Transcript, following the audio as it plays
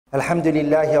الحمد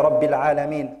لله رب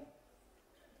العالمين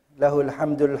له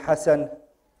الحمد الحسن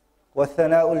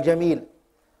والثناء الجميل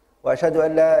وأشهد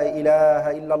أن لا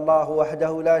إله إلا الله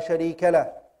وحده لا شريك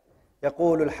له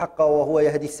يقول الحق وهو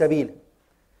يهدي السبيل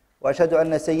وأشهد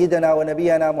أن سيدنا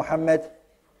ونبينا محمد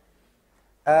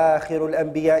آخر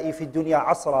الأنبياء في الدنيا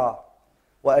عصرا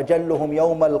وأجلهم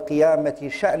يوم القيامة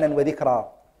شأنا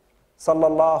وذكرا صلى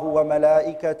الله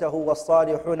وملائكته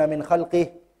والصالحون من خلقه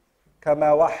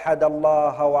كما وحد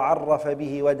الله وعرف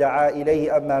به ودعا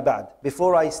إليه أما بعد.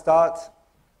 Before I start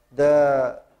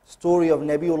the story of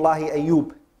Nabiullah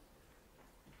Ayub,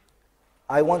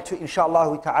 I want to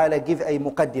inshallah ta'ala give a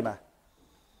muqaddimah.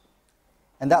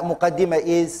 And that muqaddimah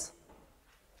is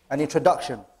an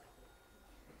introduction.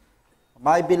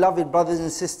 My beloved brothers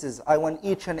and sisters, I want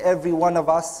each and every one of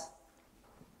us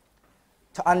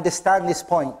to understand this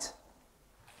point.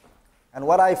 And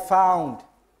what I found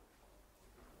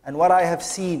and what I have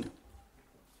seen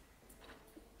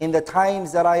in the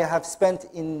times that I have spent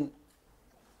in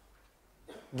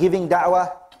giving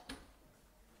da'wah,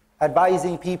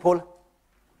 advising people,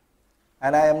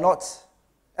 and I am not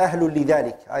ahlul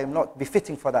lidhalik, I am not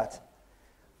befitting for that.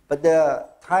 But the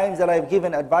times that I've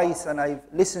given advice and I've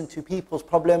listened to people's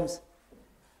problems,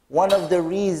 one of the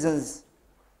reasons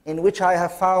in which I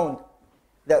have found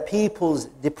that people's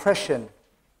depression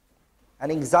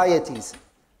and anxieties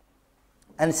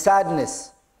and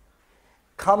sadness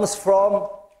comes from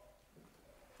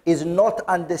is not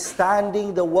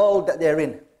understanding the world that they're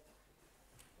in.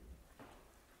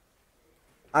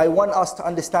 I want us to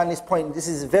understand this point. This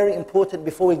is very important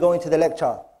before we go into the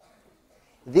lecture.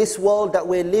 This world that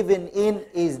we're living in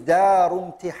is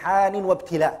daru imtihanin wa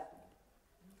ibtila.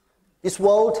 This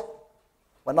world,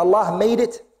 when Allah made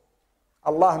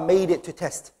it to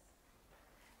test.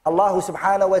 Allah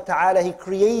subhanahu wa ta'ala, He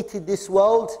created this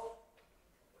world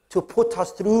to put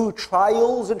us through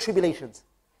trials and tribulations.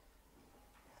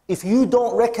 If you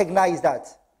don't recognize that,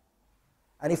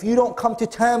 and if you don't come to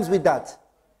terms with that,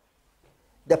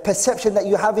 the perception that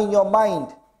you have in your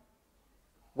mind,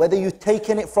 whether you've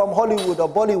taken it from Hollywood or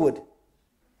Bollywood,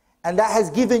 and that has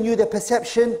given you the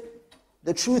perception,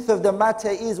 the truth of the matter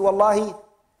is, wallahi,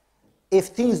 if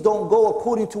things don't go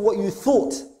according to what you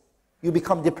thought, you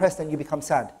become depressed and you become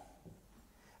sad.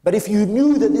 But if you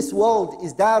knew that this world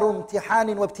is daru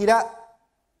imtihanin wa ibtila,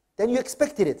 then you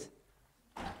expected it.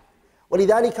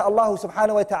 وَلِذَلِكَ Allah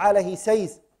subhanahu wa ta'ala, He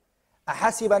says,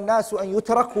 أَحَسِبَ النَّاسُ أَن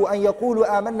يُتْرَكُوا أَن يَقُولُوا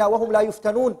آمَنَّا وَهُمْ لَا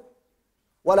يُفْتَنُونَ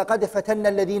وَلَقَدْ فَتَنَّا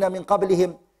الَّذِينَ مِنْ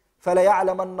قَبْلِهِمْ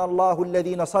فَلَيَعْلَمَنَّ اللَّهُ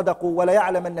الَّذِينَ صَدَقُوا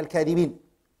وَلَيَعْلَمَنَّ الْكَاذِبِينَ.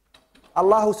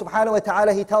 Allah subhanahu wa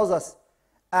ta'ala, He tells us,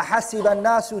 أَحَسِبَ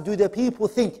النَّاسُ, do the people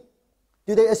think?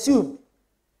 Do they assume?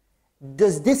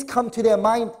 Does this come to their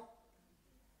mind?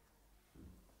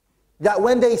 That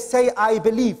when they say, I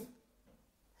believe,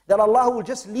 that Allah will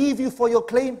just leave you for your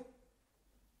claim?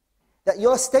 That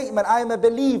your statement, I am a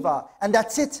believer, and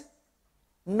that's it?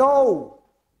 No.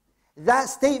 That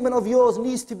statement of yours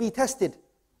needs to be tested.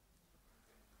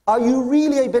 Are you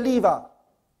really a believer?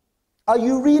 Are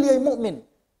you really a mu'min?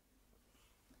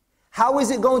 How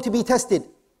is it going to be tested?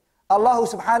 Allah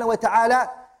subhanahu wa ta'ala,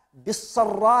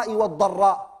 bis-sarra'i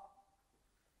wad-darra.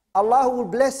 Allah will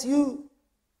bless you,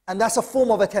 and that's a form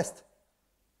of a test.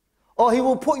 Or He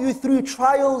will put you through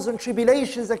trials and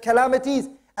tribulations and calamities,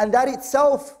 and that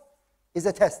itself is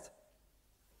a test.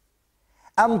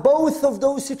 And both of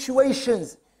those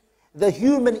situations, the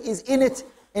human is in it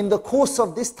in the course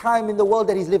of this time in the world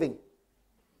that he's living.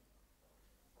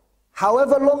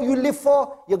 However long you live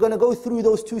for, you're going to go through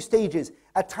those two stages.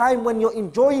 A time when you're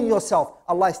enjoying yourself,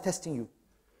 Allah is testing you.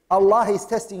 Allah is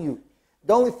testing you.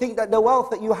 Don't think that the wealth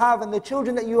that you have and the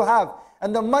children that you have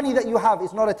and the money that you have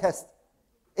is not a test.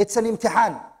 It's an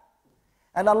imtihan.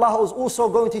 And Allah is also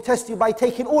going to test you by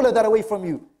taking all of that away from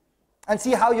you and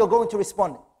see how you're going to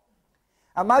respond.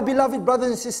 And my beloved brothers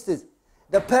and sisters,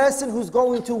 the person who's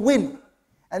going to win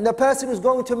and the person who's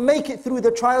going to make it through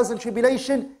the trials and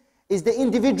tribulation is the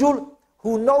individual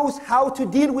who knows how to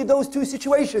deal with those two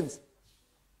situations.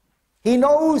 He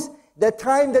knows the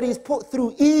time that he's put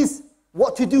through ease,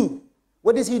 what to do.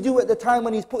 What does he do at the time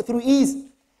when he's put through ease?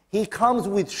 He comes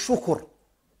with shukr.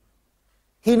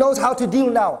 He knows how to deal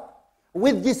now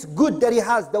with this good that he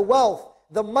has, the wealth,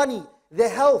 the money, the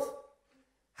health.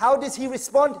 How does he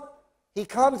respond? He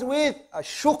comes with a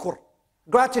shukr,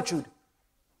 gratitude.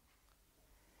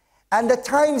 And the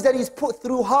times that he's put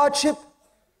through hardship,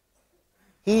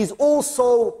 he's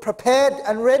also prepared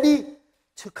and ready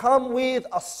to come with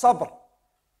a sabr.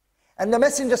 And the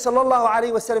Messenger sallallahu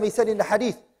alayhi wa sallam, he said in the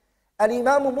hadith,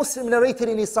 Al-Imam Muslim narrated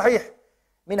in his Sahih,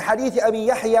 min hadith Abi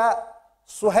Yahya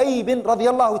Suhaybin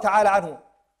radiyallahu ta'ala anhu,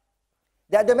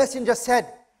 that the Messenger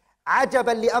said,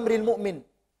 عَجَبًا لِأَمْرِ الْمُؤْمِنِ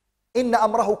إِنَّ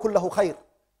أَمْرَهُ كُلَّهُ خَيْرٌ.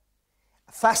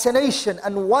 Fascination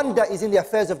and wonder is in the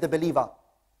affairs of the believer.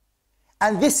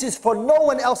 And this is for no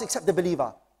one else except the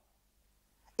believer.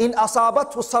 In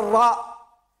أَصَابَتْهُ سَرَّاء,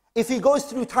 if he goes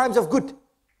through times of good,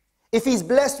 if he's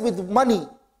blessed with money,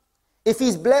 if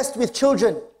he's blessed with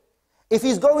children, if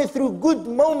he's going through good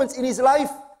moments in his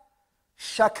life,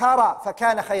 شَكَرَ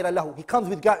فَكَانَ خَيْرًا لَهُ. He comes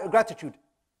with gratitude.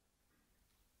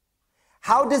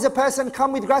 How does a person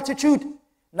come with gratitude?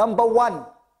 Number one,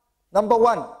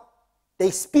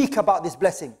 they speak about this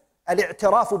blessing.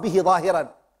 الِاعْتِرَافُ بِهِ ظَاهِرًا.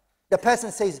 The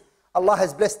person says, Allah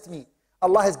has blessed me.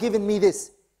 Allah has given me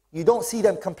this. You don't see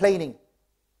them complaining.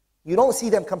 You don't see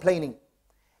them complaining.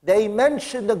 They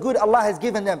mention the good Allah has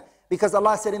given them. Because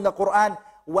Allah said in the Quran,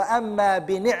 وَأَمَّا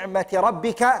بِنِعْمَةِ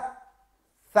رَبِّكَ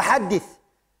فَحَدِّثْ.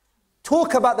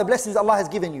 Talk about the blessings Allah has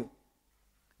given you.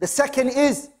 The second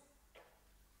is,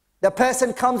 the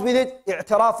person comes with it,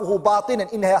 اِعْتِرَافُهُ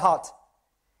بَاطِنًا, in their heart.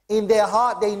 In their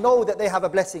heart, they know that they have a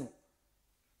blessing.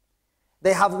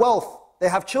 They have wealth, they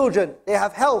have children, they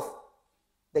have health.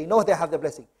 They know they have the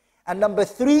blessing. And number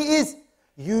three is,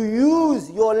 you use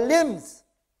your limbs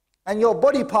and your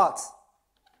body parts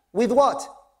with what?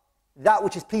 That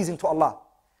which is pleasing to Allah.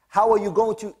 How are you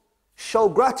going to show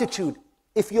gratitude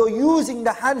if you're using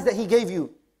the hands that He gave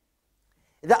you,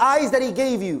 the eyes that He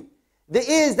gave you, the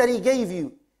ears that He gave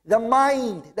you, the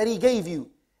mind that He gave you,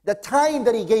 the time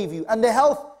that He gave you, and the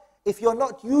health? If you're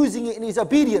not using it in His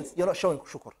obedience, you're not showing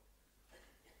shukr.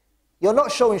 You're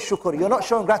not showing shukr, you're not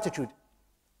showing gratitude.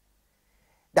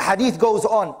 The hadith goes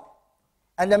on,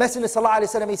 and the Messenger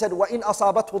ﷺ, he said, وَإِنْ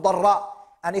أَصَابَتْهُ ضَرَّاء.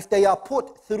 And if they are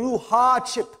put through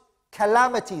hardship,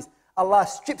 calamities, Allah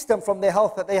strips them from their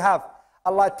health that they have.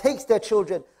 Allah takes their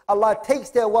children, Allah takes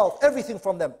their wealth, everything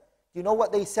from them. You know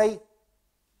what they say?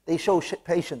 They show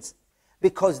patience.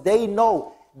 Because they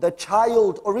know the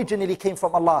child originally came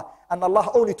from Allah, and Allah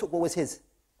only took what was His.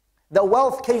 The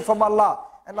wealth came from Allah,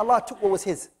 and Allah took what was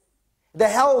His. The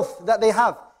health that they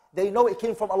have, they know it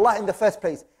came from Allah in the first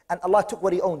place, and Allah took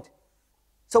what He owned.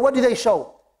 So what do they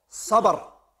show? Sabr,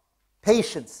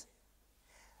 patience.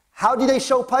 How do they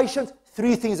show patience?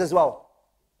 Three things as well.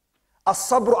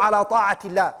 As-sabru ala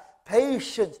ta'atillah,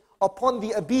 patience upon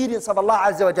the obedience of Allah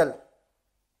Azza wa Jal.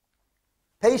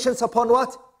 Patience upon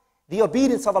what? The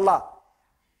obedience of Allah.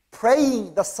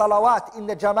 Praying the salawat in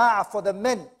the jama'ah for the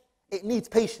men, it needs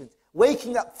patience.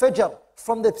 Waking up fajr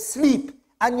from the sleep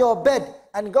and your bed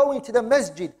and going to the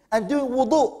masjid and doing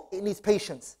wudu, it needs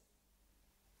patience.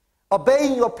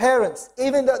 Obeying your parents,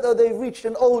 even though they've reached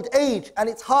an old age and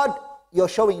it's hard, you're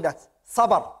showing that.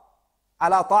 Sabr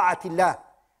ala ta'atillah.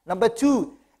 Number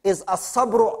two is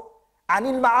as-sabru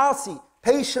anil ma'asi,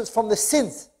 patience from the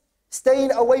sins,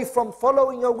 staying away from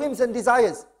following your whims and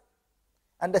desires.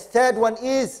 And the third one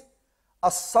is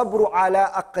as-sabru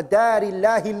ala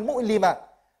aqdarillahi al-mu'lima,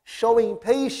 showing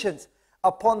patience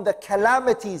upon the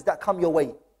calamities that come your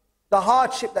way, the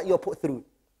hardship that you're put through.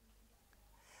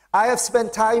 I have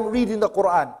spent time reading the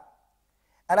Quran,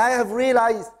 and I have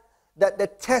realized that the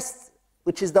test,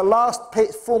 which is the last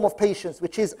form of patience,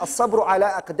 which is as-sabru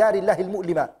ala aqdarillahi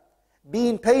al-mu'lima,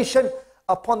 being patient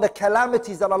upon the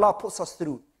calamities that Allah puts us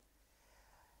through.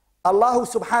 Allah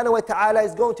subhanahu wa ta'ala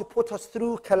is going to put us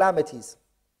through calamities,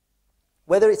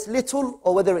 whether it's little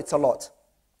or whether it's a lot.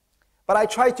 But I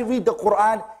try to read the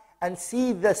Quran and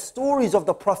see the stories of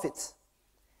the prophets.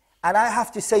 And I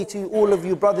have to say to you, all of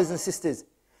you brothers and sisters,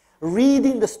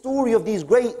 reading the story of these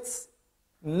great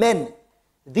men,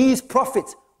 these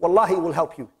prophets, wallahi, it will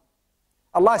help you.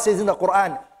 Allah says in the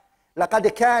Quran, لَقَدْ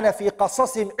كَانَ فِي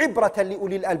قَصَصِهِمْ عِبْرَةً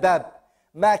لِأُولِي الْأَلْبَابِ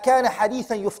مَا كَانَ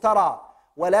حَدِيثًا يُفْتَرَى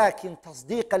ولكن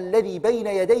تصديق الذي بين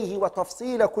يديه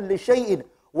وتفصيل كل شيء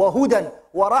وهدى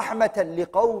ورحمة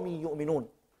لقوم يؤمنون.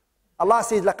 Allah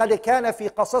says, لَقَدْ كَانَ فِي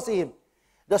قَصَصِهِمْ.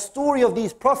 The story of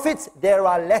these prophets, there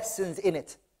are lessons in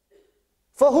it.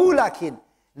 For who لكن?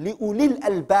 لِأُولِي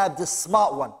الْأَلْبَابِ, the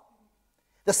smart one.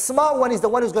 The smart one is the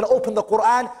one who's going to open the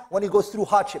Quran when he goes through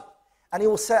hardship. And he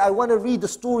will say, I want to read the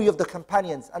story of the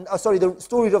companions, and the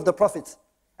story of the prophets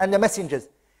and the messengers.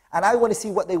 And I want to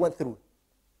see what they went through.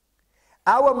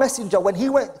 Our messenger, when he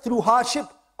went through hardship,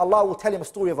 Allah will tell him a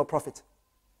story of a prophet.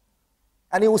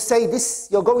 And he will say, this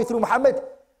you're going through, Muhammad,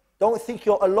 don't think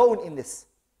you're alone in this.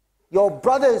 Your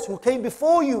brothers who came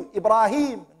before you,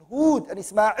 Ibrahim, and Hud, and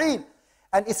Ismail,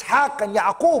 and Ishaq, and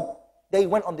Yaqub, they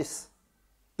went on this.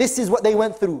 This is what they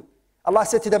went through. Allah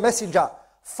said to the messenger,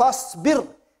 فَاصْبِرْ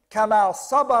كَمَا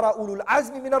صَبَرَ أُولُو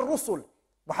الْعَزْمِ مِنَ الرُّسُلِ.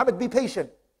 Muhammad, be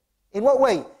patient. In what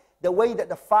way? The way that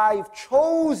the 5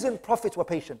 chosen prophets were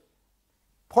patient.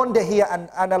 Ponder here and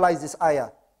analyze this ayah.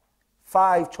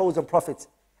 5 chosen prophets.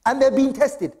 And they're being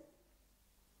tested.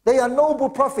 They are noble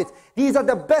prophets. These are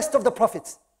the best of the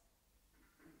prophets.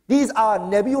 These are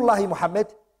Nabiullah Muhammad,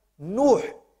 Nuh,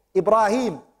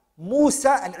 Ibrahim,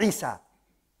 Musa and Isa.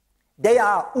 They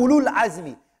are Ulul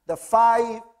Azmi, the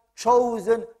 5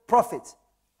 chosen prophets.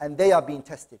 And they are being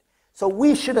tested. So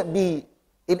we shouldn't be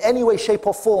in any way, shape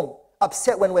or form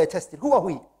upset when we're tested. Who are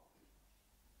we?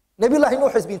 Nabiullah Nuh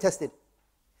has been tested.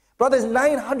 Brothers,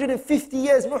 950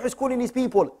 years Nuh is calling his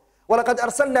people. وَلَقَدْ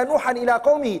أَرْسَلْنَا نُوحًا إِلَىٰ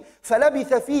قَوْمِهِ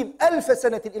فَلَبِثَ فِيهِمْ أَلْفَ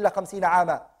سَنَةٍ إِلَّا 50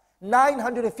 عَامًا.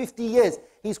 950 years.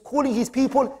 He's calling his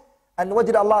people. And what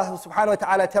did Allah subhanahu wa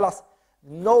ta'ala tell us?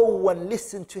 No one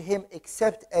listened to him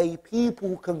except a people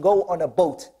who can go on a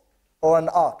boat or an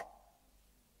ark.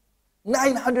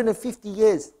 950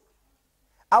 years.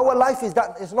 Our life is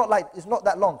not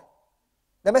that long.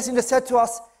 The Messenger said to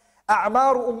us,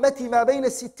 أعمار أمتي ما بين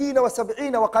 60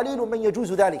 و70 وقليل من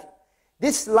يجوز ذلك.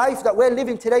 This life that we're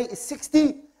living today is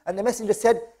 60, and the Messenger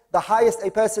said the highest a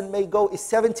person may go is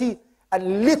 70,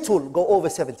 and little go over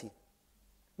 70.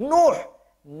 Nuh,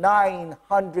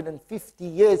 950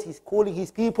 years he's calling his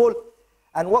people,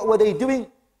 and what were they doing?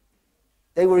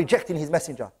 They were rejecting his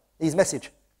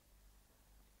message.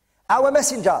 Our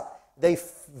messenger, they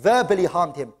verbally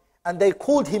harmed him, and they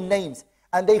called him names,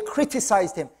 and they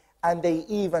criticized him, and they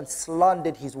even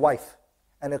slandered his wife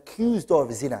and accused her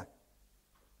of zina.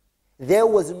 There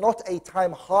was not a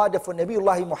time harder for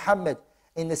Nabiullah Muhammad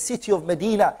in the city of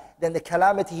Medina than the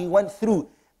calamity he went through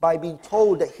by being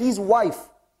told that his wife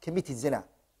committed zina.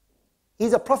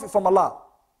 He's a prophet from Allah.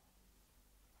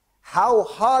 How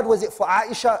hard was it for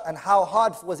Aisha, and how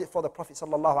hard was it for the Prophet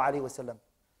sallallahu alaihi wasallam?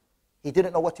 He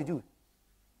didn't know what to do.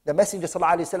 The Messenger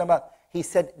sallallahu alaihi wasallam, he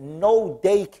said, no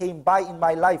day came by in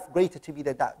my life greater to be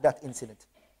than that incident.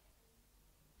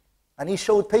 And he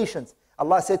showed patience.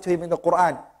 Allah said to him in the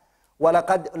Quran,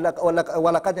 وَلَقَدْ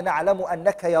نَعْلَمُ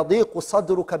أَنَّكَ يَضِيقُ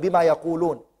صَدْرُكَ بِمَا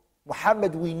يَقُولُونَ.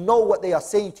 Muhammad, we know what they are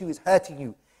saying to you is hurting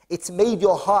you. It's made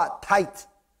your heart tight.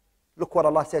 Look what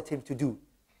Allah said to him to do.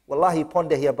 Wallahi,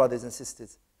 ponder here, brothers and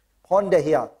sisters. Ponder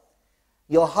here.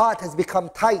 Your heart has become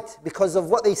tight because of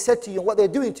what they said to you and what they're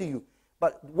doing to you.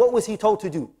 But what was he told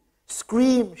to do?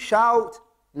 Scream, shout?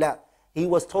 La. He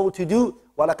was told to do,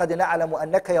 وَلَقَدْ نَعْلَمُ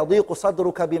أَنَّكَ يَضِيقُ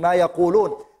صَدْرُكَ بِمَا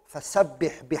يَقُولُونَ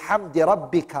فَسَبِّحْ بِحَمْدِ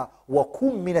رَبِّكَ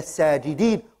وَكُمْ مِنَ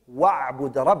السَّاجِدِينَ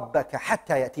وَاعْبُدْ رَبَّكَ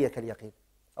حَتَّى يَأْتِيَكَ الْيَقِينَ.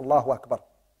 Allahu Akbar.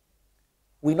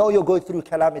 We know you're going through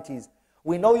calamities.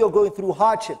 We know you're going through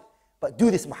hardship. But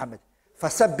do this, Muhammad.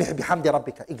 فَسَبِّحْ بِحَمْدِ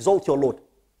رَبِّكَ. Exalt your Lord.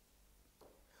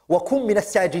 وَكُمْ مِنَ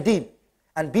السَّاجِدِينَ.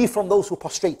 And be from those who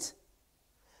prostrate.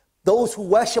 Those who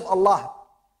worship Allah.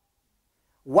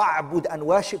 وَاعْبُدْ, and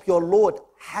worship your Lord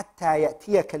حَتَّى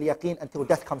يَأْتِيَكَ الْيَقِينَ, until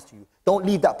death comes to you. Don't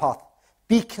leave that path.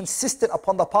 Be consistent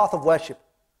upon the path of worship.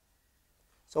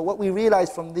 So what we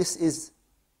realize from this is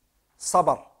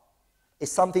sabr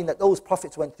is something that those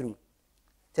prophets went through.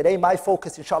 Today my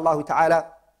focus, inshallah ta'ala,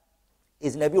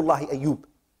 is Nabiullah Ayyub.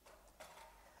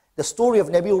 The story of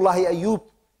Nabiullah Ayyub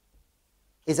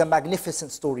is a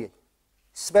magnificent story,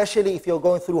 especially if you're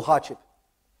going through hardship.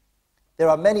 There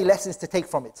are many lessons to take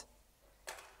from it.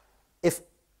 If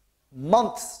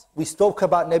months we spoke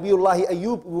about Nabiullah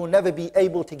Ayyub, we will never be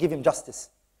able to give him justice.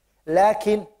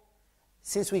 Lakin,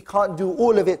 since we can't do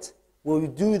all of it, we'll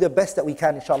do the best that we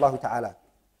can, inshallah ta'ala.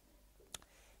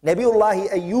 Nabiullah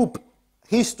Ayyub,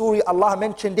 his story, Allah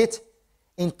mentioned it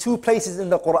in 2 places in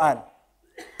the Quran.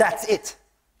 That's it.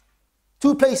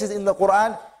 2 places in the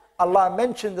Quran, Allah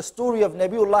mentioned the story of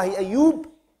Nabiullah Ayyub.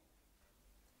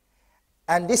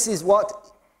 And this is what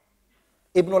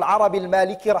Ibn al-Arabi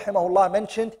al-Maliki rahimahullah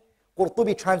mentioned.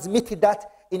 Qurtubi transmitted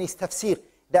that in his tafsir.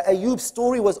 The Ayyub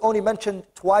story was only mentioned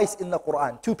twice in the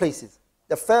Quran, 2 places.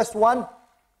 The first one,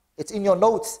 it's in your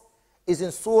notes, is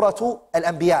in Surah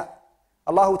Al-Anbiya.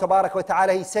 Allah tabarak wa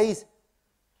ta'ala, he says,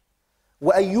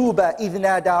 وَأَيُّوبَ إِذْ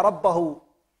نَادَى رَبَّهُ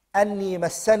أَنِّي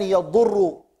مَسَّنِيَ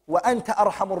الضُّرُّ وَأَنْتَ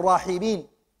أَرْحَمُ الرَّاحِمِينَ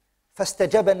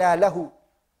فَاسْتَجَبْنَا لَهُ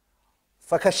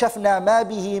فَكَشَفْنَا مَا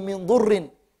بِهِ مِنْ ضُرٍّ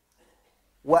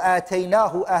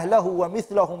وآتيناه أهله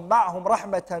ومثلهم معهم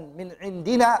رحمة من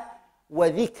عندنا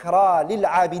وذكرى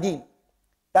للعابدين.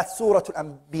 That's Surah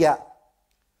Al-Anbiya.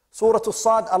 Surah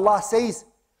Al-Sad, Allah says,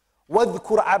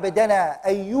 واذكر عبدنا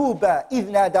أيوب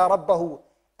إذ نادى ربه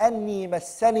أني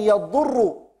مسني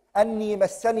الضر أني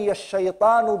مسني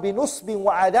الشيطان بنصب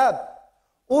وعذاب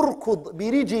أركض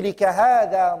برجلك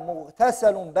هذا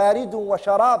مغتسل بارد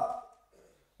وشراب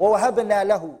ووهبنا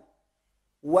له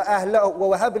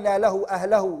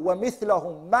أهله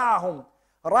ومثلهم معهم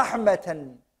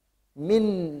رحمة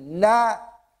منا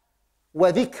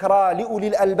وذكرى لأولي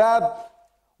الألباب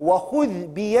وخذ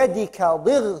بيدك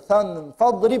ضغثا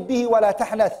فاضرب به ولا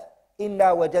تحنث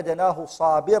إنا وجدناه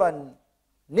صابرا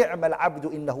نِعْمَ الْعَبْدُ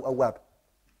إِنَّهُ أَوَّابٌ.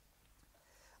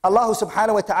 Allah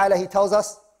subhanahu wa ta'ala, He tells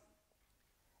us,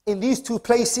 in these two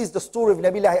places, the story of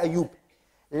Nabiullah Ayub.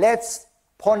 Let's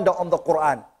ponder on the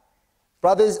Quran.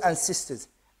 Brothers and sisters,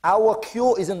 our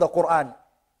cure is in the Quran.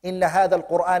 إِنَّ هَذَا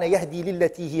الْقُرْآنَ يَهْدِي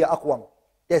لِلَّتِي هِيَ أَقْوَمُ.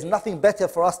 There's nothing better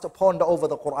for us to ponder over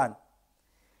the Quran.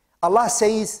 Allah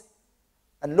says,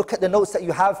 and look at the notes that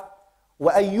you have,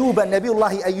 وَأَيُّوبَ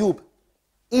Nabiullah Ayub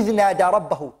إِذْ نَادَى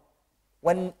رَبَّهُ.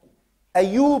 When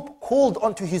Ayub called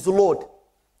unto his Lord,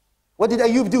 what did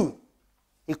Ayub do?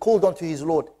 He called unto his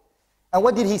Lord. And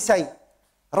what did he say?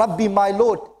 Rabbi, my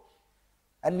Lord,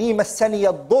 أَنِّي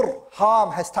مَسَّنِيَ الضُّرْ,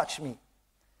 harm has touched me.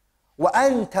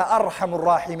 وَأَنْتَ أَرْحَمُ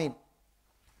الرَّاحِمِينَ.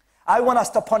 I want us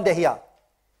to ponder here.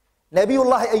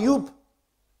 Nabiullah Ayub,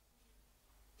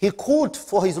 he called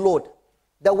for his Lord.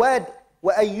 The word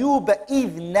وَأَيُّوبَ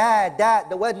إِذْ نَادَى,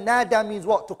 the word nada means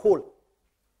what? To call.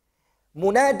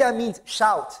 Munada means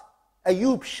shout.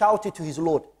 Ayub shouted to his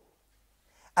Lord.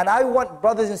 And I want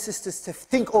brothers and sisters to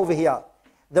think over here.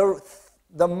 The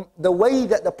way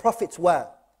that the prophets were,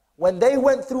 when they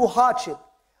went through hardship,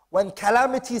 when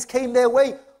calamities came their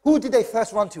way, who did they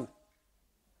first run to?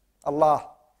 Allah.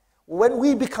 When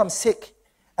we become sick,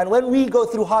 and when we go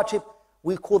through hardship,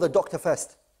 we call the doctor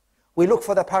first. We look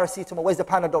for the paracetamol, where's the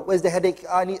Panadol, where's the headache?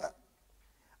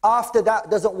 After that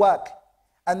doesn't work.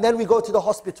 And then we go to the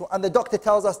hospital, and the doctor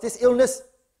tells us this illness,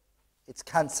 it's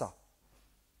cancer.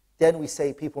 Then we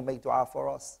say, people make dua for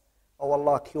us. Oh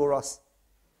Allah, cure us.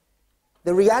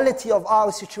 The reality of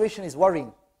our situation is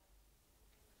worrying.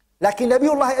 Like in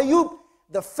Nabiullah Ayub,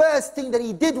 the first thing that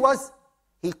he did was,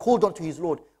 he called unto his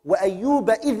Lord. وَأَيُّوبَ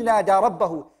إِذْ نَادَى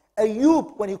رَبَّهُ.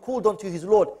 Ayub, when he called unto his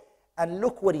Lord, and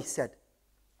look what he said.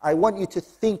 I want you to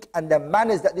think and the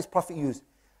manners that this prophet used.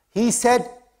 He said,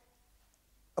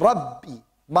 Rabbi,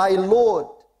 my Lord,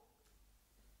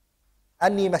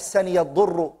 أَنِّي مَسَّنِيَ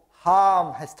الضُّرُّ,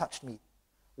 harm has touched me.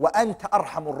 وَأَنْتَ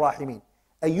أَرْحَمُ الرَّاحِمِينَ.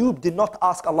 Ayub did not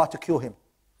ask Allah to cure him.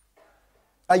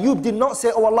 Ayub did not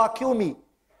say, oh Allah, cure me.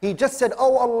 He just said,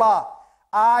 oh Allah,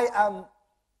 I am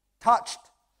touched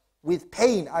with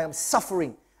pain. I am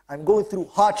suffering. I'm going through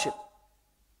hardship.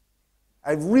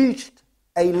 I've reached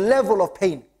a level of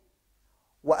pain.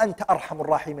 وَأَنْتَ أَرْحَمُ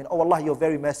الرَّاحِمِينَ. Oh Allah, you're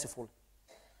very merciful.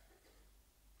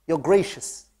 You're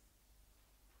gracious.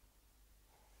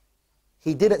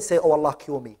 He didn't say, oh Allah,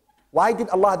 cure me. Why did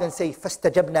Allah then say,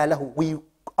 فَاسْتَجَبْنَا لَهُ? We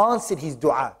answered his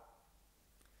dua.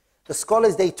 The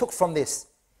scholars, they took from this,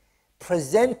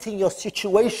 presenting your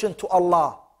situation to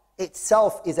Allah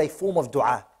itself is a form of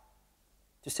dua.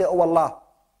 To say, oh Allah,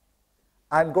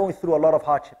 I'm going through a lot of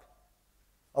hardship.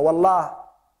 Oh Allah,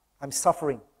 I'm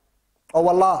suffering. Oh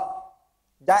Allah,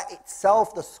 that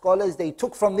itself, the scholars, they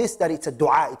took from this that it's a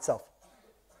dua itself.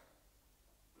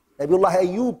 Nabiullah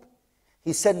Ayub,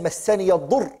 he said, مَسَّنِيَ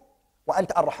الضُّرْ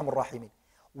وَأَنْتَ أَرْحَمُ الرَّاحِمِينَ.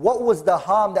 What was the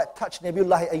harm that touched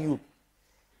Nabiullah Ayub?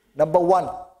 Number one,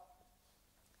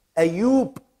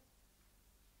 Ayub,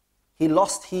 he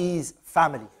lost his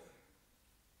family.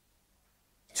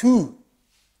 Two,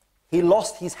 he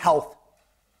lost his health.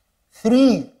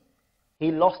 Three,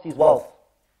 he lost his wealth.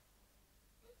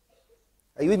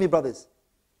 Are you with me, brothers?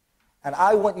 And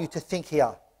I want you to think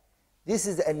here. This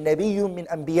is a Nabiyyun min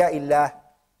Anbiya'illah.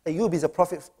 Ayub is a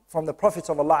prophet from the prophets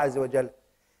of Allah Azza wa Jal.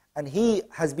 And he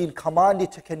has been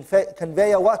commanded to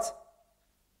convey a what?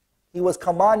 He was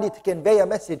commanded to convey a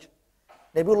message.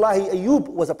 Nabiullah Ayub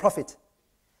was a prophet.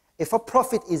 If a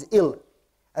prophet is ill,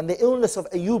 and the illness of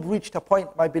Ayub reached a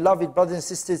point, my beloved brothers and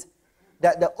sisters,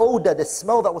 that the odor, the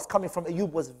smell that was coming from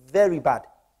Ayub was very bad.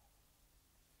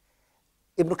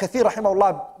 Ibn Kathir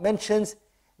rahimahullah mentions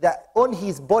that on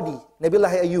his body,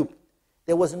 Nabiullah Ayub,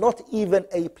 there was not even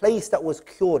a place that was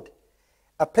cured.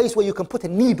 A place where you can put a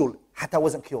needle, hatta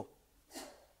wasn't cured.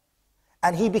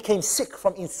 And he became sick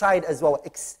from inside as well.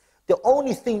 The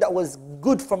only thing that was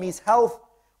good from his health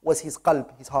was his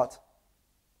qalb, his heart.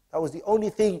 That was the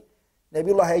only thing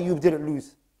Nabiullah Ayub didn't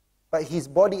lose. But his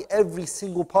body, every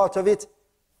single part of it,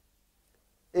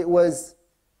 it was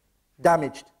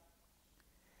damaged.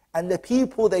 And the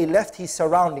people, they left his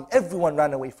surrounding. Everyone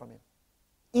ran away from him.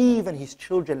 Even his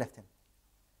children left him.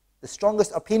 The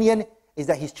strongest opinion is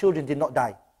that his children did not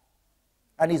die.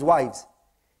 And his wives,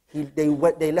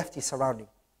 they left his surrounding.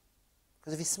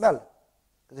 Because of his smell,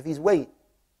 because of his weight.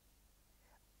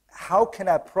 How can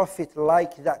a prophet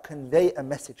like that convey a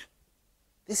message?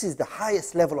 This is the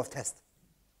highest level of test.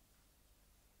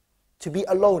 To be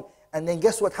alone. And then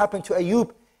guess what happened to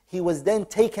Ayub? He was then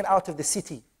taken out of the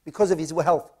city because of his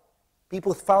health.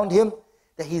 People found him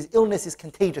that his illness is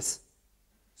contagious.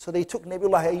 So they took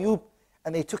Nabiullah Ayub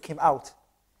and they took him out.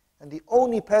 And the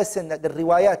only person that the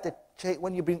riwayat, that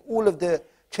when you bring all of the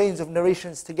chains of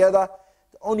narrations together.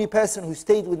 The only person who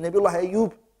stayed with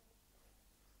Nabiullah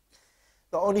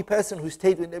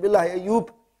Ayyub,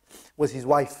 was his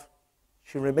wife.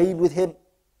 She remained with him.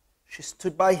 She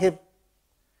stood by him.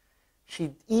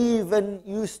 She even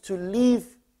used to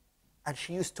leave and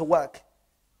she used to work.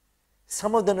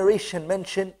 Some of the narration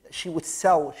mentioned that she would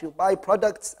buy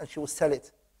products and she would sell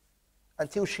it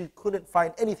until she couldn't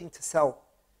find anything to sell.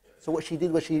 So what she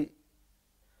did was she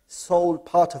sold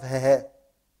part of her hair.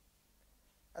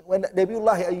 And when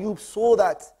Nabiullah Ayyub saw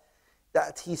that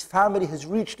his family has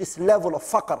reached this level of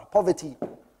faqr, poverty,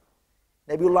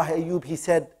 Nabiullah Ayyub, he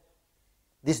said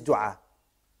this dua,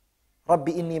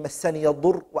 Rabbi inni massani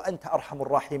yadur wa anta arhamur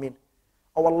rahimin.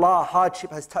 Oh Allah,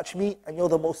 hardship has touched me and you're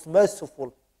the most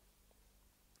merciful.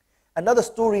 Another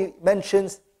story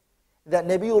mentions that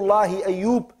Nabiullah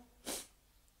Ayyub,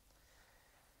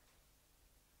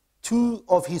 two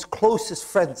of his closest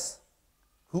friends,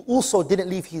 who also didn't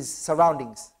leave his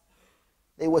surroundings,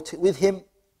 they were with him,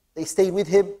 they stayed with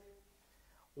him.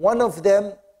 One of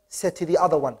them said to the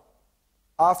other one,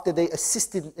 after they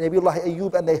assisted Nabiullah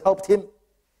Ayyub and they helped him,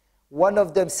 one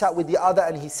of them sat with the other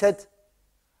and he said,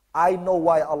 I know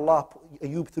why Allah put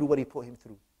Ayyub through what he put him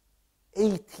through.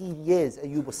 18 years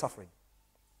Ayyub was suffering.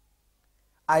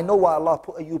 I know why Allah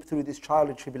put Ayyub through this trial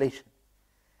and tribulation.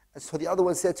 And so the other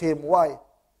one said to him, why?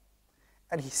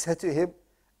 And he said to him,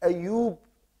 Ayyub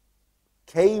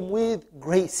came with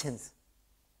great sins.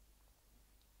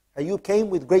 Ayyub came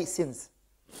with great sins.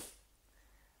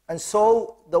 And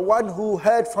so the one who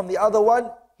heard from the other one,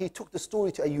 he took the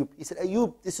story to Ayyub. He said,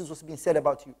 Ayyub, this is what's been said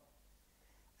about you.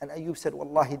 And Ayyub said,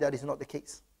 Wallahi, that is not the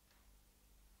case.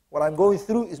 What I'm going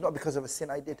through is not because of a sin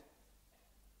I did.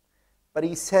 But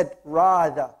he said,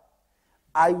 rather,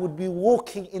 I would be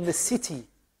walking in the city,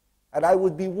 and I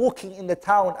would be walking in the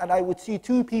town, and I would see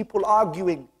two people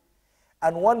arguing.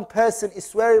 And one person is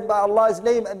swearing by Allah's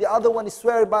name, and the other one is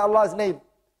swearing by Allah's name.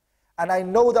 And I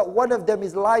know that one of them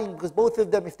is lying, because both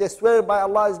of them, if they're swearing by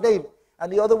Allah's name,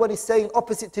 and the other one is saying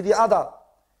opposite to the other,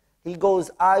 he goes,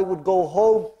 I would go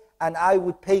home, and I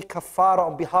would pay kafara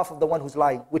on behalf of the one who's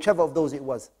lying, whichever of those it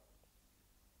was.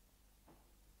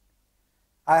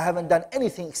 I haven't done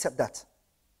anything except that.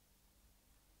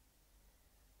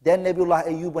 Then Nabiullah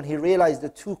Ayyub, when he realized the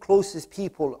two closest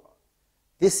people,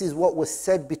 this is what was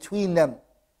said between them,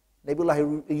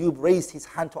 Nabiullah Ayyub raised his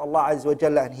hand to Allah Azza wa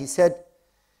Jalla and he said,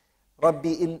 Rabbi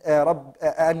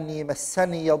anni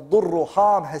massani yadurru,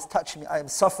 harm has touched me, I am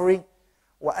suffering,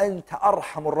 wa anta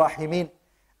arhamur rahimin,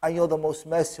 and you're the most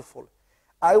merciful.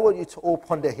 I want you to all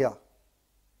ponder here.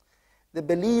 The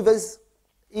believers,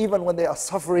 even when they are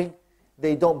suffering,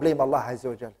 they don't blame Allah Azza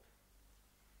wa Jalla.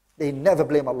 They never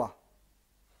blame Allah.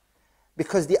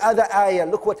 Because the other ayah,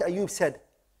 look what Ayyub said.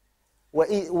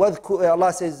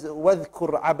 Allah says,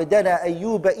 وَاذْكُرْ عَبْدَنَا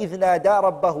أَيُّوبَ إِذْ نَادَى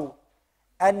رَبَّهُ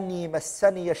أَنِّي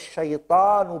مَسَّنِيَ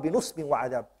الشَّيْطَانُ بِنُصْبٍ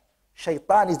وَعَذَابٍ.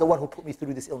 Shaitan is the one who put me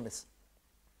through this illness.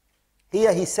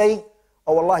 Here he's saying,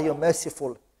 oh Allah, you're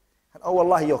merciful. And oh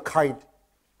Allah, you're kind.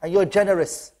 And you're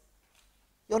generous.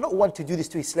 You're not one to do this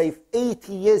to his slave.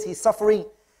 80 years he's suffering,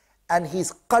 and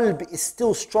his qalb is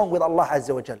still strong with Allah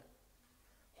Azza wa Jal.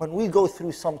 When we go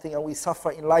through something and we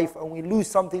suffer in life and we lose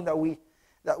something the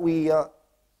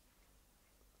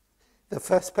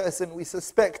first person we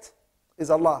suspect is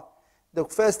Allah. The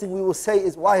first thing we will say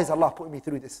is, why is Allah putting me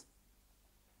through this?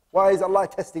 Why is Allah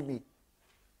testing me?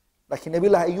 Like in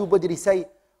Nabiullah Ayyub, what did he say?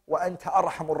 وَأَنْتَ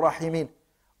أَرْحَمُ الرَّاحِمِينَ.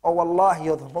 Oh Allah,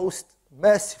 you're the most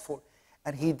merciful.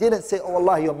 And he didn't say, oh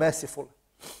Allah, you're merciful.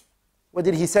 What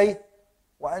did he say?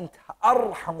 وَأَنْتَ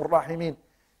أَرْحَمُ الرَّاحِمِينَ.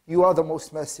 You are the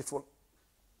most merciful.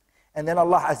 And then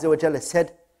Allah Azza wa Jalla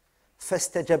said,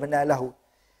 فَاسْتَجَبْنَا لَهُ.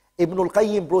 Ibn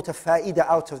al-Qayyim brought a fa'idah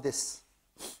out of this.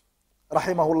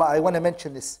 Rahimahullah, I want to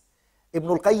mention this. Ibn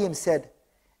al-Qayyim said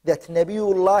that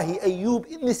Nabiullah Ayyub,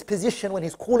 in this position when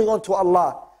he's calling on to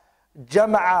Allah,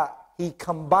 jama'a, he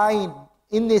combined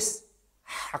in this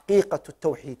haqiqatu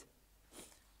tawheed.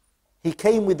 He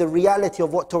came with the reality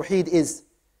of what tawheed is,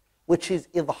 which is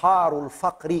idharul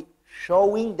faqri,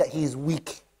 showing that he is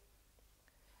weak.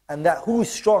 And that who is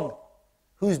strong,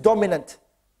 who's dominant,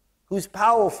 who's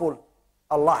powerful?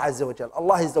 Allah Azza wa Jal.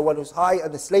 Allah is the one who's high,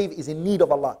 and the slave is in need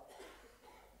of Allah.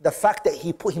 The fact that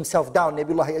he put himself down,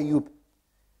 Nabiullah Ayyub.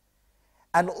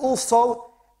 And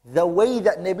also, the way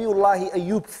that Nabiullah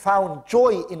Ayyub found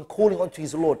joy in calling unto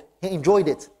his Lord. He enjoyed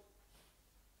it.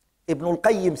 Ibn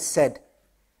al-Qayyim said,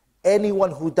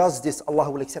 anyone who does this, Allah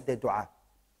will accept their dua.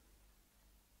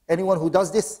 Anyone who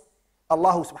does this,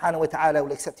 Allah subhanahu wa ta'ala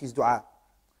will accept his dua.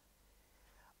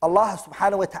 Allah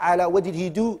subhanahu wa ta'ala, what did he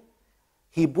do?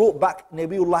 He brought back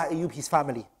Nabiullah Ayyub, his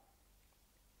family.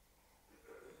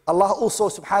 Allah also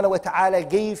subhanahu wa ta'ala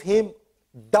gave him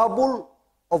double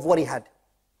of what he had.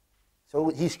 So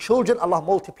his children, Allah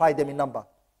multiplied them in number.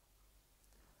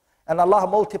 And Allah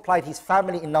multiplied his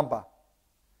family in number.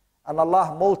 And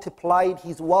Allah multiplied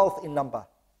his wealth in number.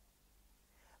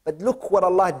 But look what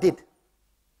Allah did.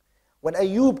 When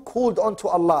Ayub called unto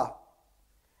Allah,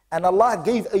 and Allah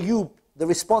gave Ayub the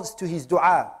response to his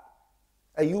dua,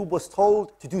 Ayub was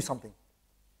told to do something.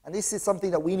 And this is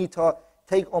something that we need to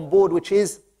take on board, which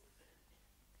is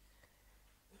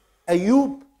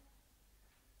Ayub,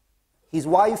 his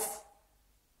wife,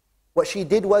 what she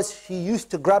did was she used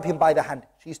to grab him by the hand.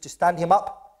 She used to stand him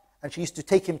up and she used to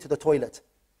take him to the toilet.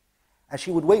 And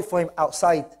she would wait for him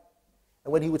outside.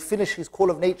 And when he would finish his call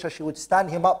of nature, she would stand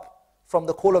him up from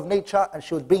the call of nature and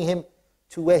she would bring him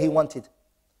to where he wanted.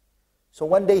 So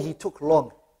one day he took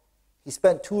long. He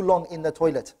spent too long in the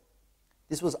toilet.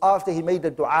 This was after he made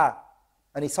the dua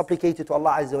and he supplicated to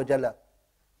Allah Azza wa Jalla.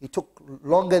 He took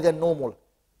longer than normal.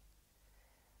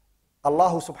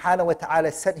 Allah subhanahu wa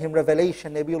ta'ala sent him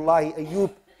revelation, Nabiullah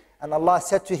Ayub, and Allah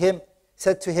said to him,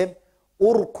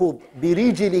 Urkud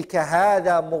birijlika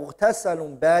hadha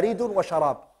mughtasalun baridun wa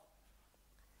sharab.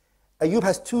 Ayub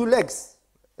has two legs,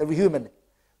 every human.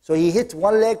 So he hit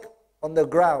one leg on the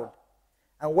ground.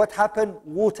 And what happened?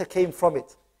 Water came from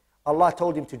it. Allah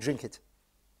told him to drink it.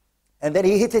 And then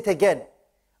he hit it again.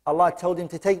 Allah told him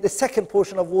to take the second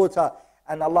portion of water,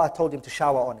 and Allah told him to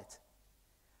shower on it.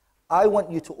 I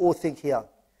want you to all think here,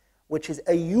 which is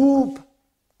Ayub,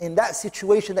 in that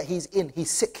situation that he's in, he's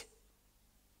sick.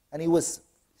 And he was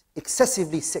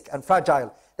excessively sick and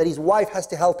fragile, that his wife has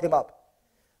to help him up.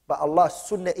 But Allah's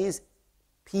sunnah is,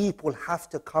 people have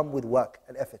to come with work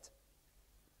and effort.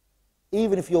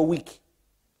 Even if you're weak.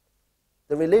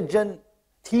 The religion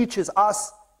teaches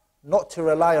us not to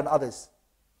rely on others,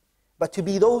 but to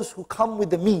be those who come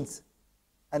with the means,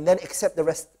 and then expect the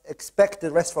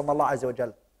rest from Allah Azza wa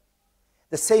Jal.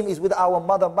 The same is with our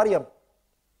mother Maryam.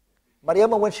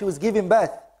 Maryam, when she was giving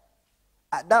birth,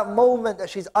 at that moment that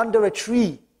she's under a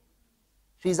tree,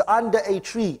 there's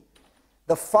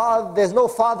no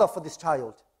father for this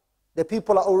child. The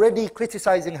people are already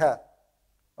criticizing her.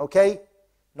 Okay?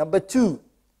 Number two,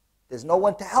 there's no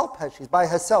one to help her. She's by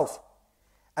herself.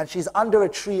 And she's under a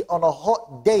tree on a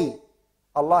hot day.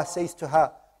 Allah says to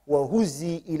her,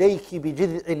 وَهُزِّي إِلَيْكِ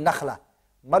بِجِذْعِ النَّخْلَةِ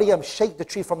Maryam, shake the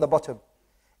tree from the bottom.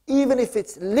 Even if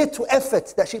it's little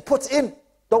effort that she puts in,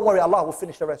 don't worry, Allah will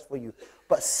finish the rest for you.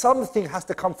 But something has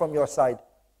to come from your side.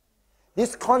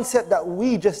 This concept that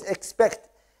we just expect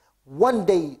one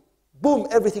day, boom,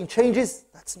 everything changes,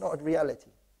 that's not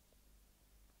reality.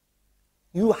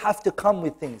 You have to come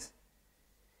with things.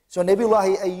 So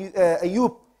Nabiullah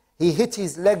Ayub, he hit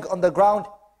his leg on the ground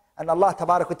and Allah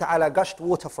Tabarak wa Ta'ala gushed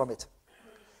water from it.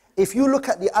 If you look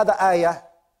at the other ayah,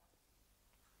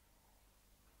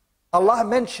 Allah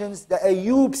mentions that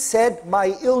Ayub said,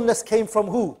 my illness came from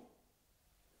who?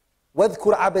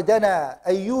 وَاذْكُرْ عَبْدَنَا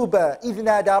أَيُّوبَ إِذْ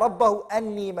نَادَى رَبَّهُ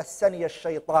أَنِّي مَسَّنِيَ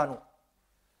الشَّيْطَانُ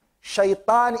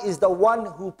Shaitan is the one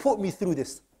who put me through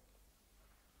this.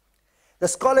 The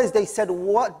scholars, they said,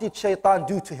 what did Shaitan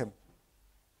do to him?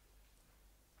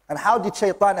 And how did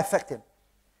Shaitan affect him?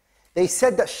 They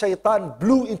said that Shaitan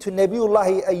blew into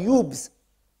Nabiullah Ayub's,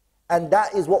 and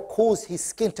that is what caused his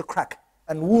skin to crack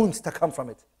and wounds to come from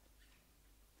it.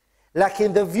 Like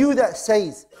in the view that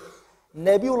says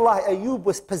Nabiullah Ayub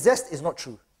was possessed is not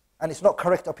true, and it's not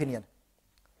correct opinion.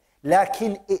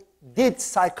 Lakin it did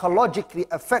psychologically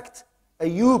affect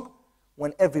Ayub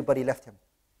when everybody left him.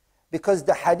 Because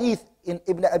the hadith in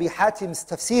Ibn Abi Hatim's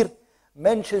tafsir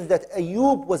mentions that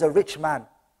Ayub was a rich man,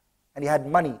 and he had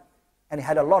money, and he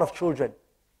had a lot of children,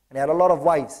 and he had a lot of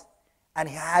wives, and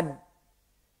he had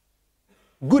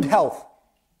good health.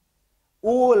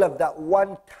 All of that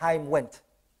one time went.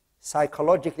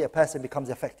 Psychologically, a person becomes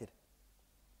affected.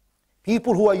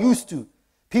 People who are used to,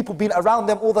 people being around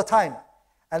them all the time,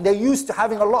 and they're used to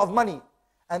having a lot of money,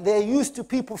 and they're used to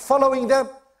people following them,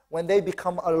 when they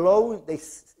become alone, it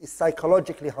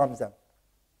psychologically harms them.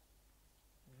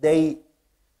 They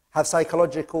have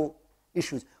psychological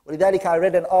issues. وَلِذَلِكَ I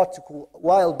read an article a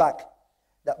while back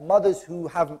that mothers who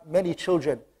have many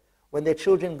children, when their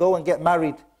children go and get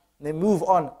married, and they move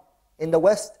on in the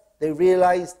West, they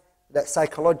realize that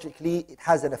psychologically it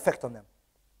has an effect on them.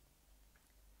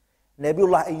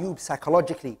 Nabiullah Ayub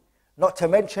psychologically, not to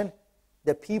mention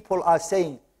the people are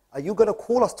saying, are you going to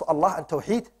call us to Allah and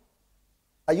Tawheed?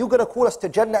 Are you going to call us to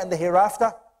Jannah and the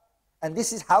hereafter? And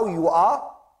this is how you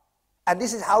are? And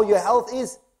this is how your health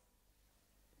is?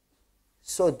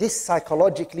 So this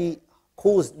psychologically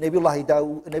caused Nabiullah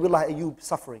Ayub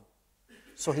suffering.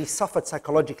 So he suffered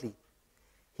psychologically.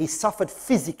 He suffered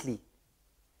physically.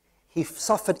 He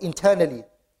suffered internally.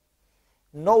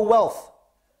 No wealth.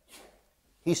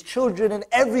 His children and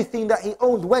everything that he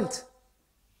owned went.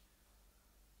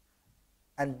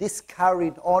 And this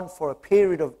carried on for a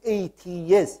period of 18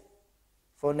 years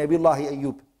for Nabiullah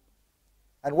Ayyub.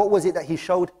 And what was it that he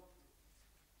showed?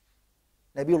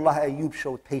 Nabiullah Ayyub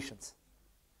showed patience.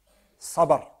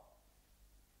 Sabr.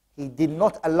 He did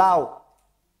not allow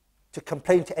to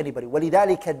complain to anybody.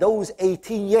 وَلِذَلِكَ those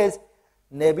 18 years,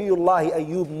 Nabiullah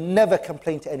Ayyub never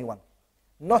complained to anyone.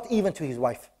 Not even to his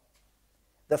wife.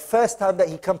 The first time that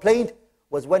he complained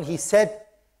was when he said,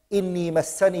 إِنِّي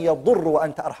مَسَّنِيَ الضُّرُّ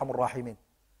وَأَنْتَ أَرْحَمُ الرَّاحِمِينَ.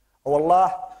 Oh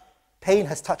Allah, pain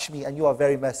has touched me and you are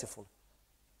very merciful.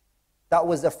 That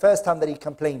was the first time that he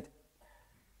complained.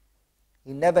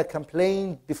 He never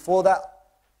complained before that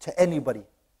to anybody.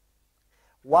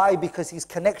 Why? Because his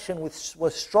connection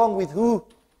was strong with who?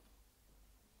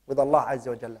 With Allah Azza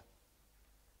wa Jalla.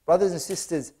 Brothers and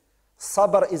sisters,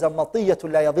 sabr is a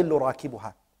matiyatu la yadhillu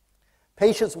rakibuha.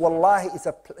 Patience, wallahi,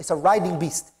 is a riding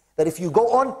beast that if you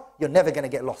go on, you're never going to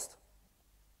get lost.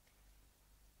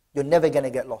 You're never going to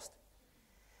get lost.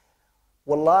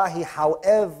 Wallahi,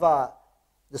 however,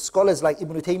 the scholars like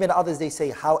Ibn Taymiyyah and others, they say,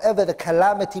 however the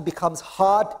calamity becomes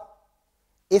hard,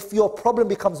 if your problem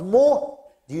becomes more,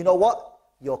 do you know what?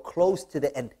 You're close to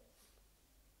the end.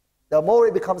 The more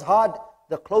it becomes hard,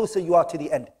 the closer you are to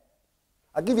the end.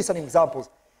 I'll give you some examples.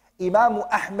 Imam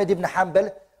Ahmad ibn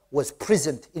Hanbal was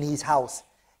prisoned in his house.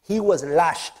 He was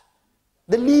lashed.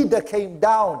 The leader came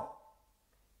down.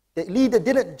 The leader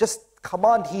didn't just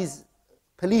command his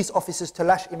police officers to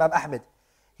lash Imam Ahmad.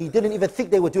 He didn't even think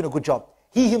they were doing a good job.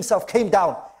 He himself came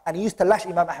down and he used to lash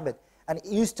Imam Ahmad. And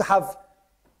he used to have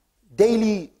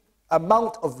daily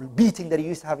amount of beating that he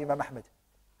used to have Imam Ahmad.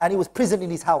 And he was prisoned in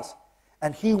his house.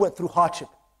 And he went through hardship.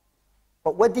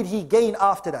 But what did he gain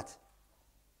after that?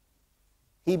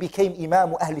 He became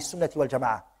Imam Ahli Sunnati wal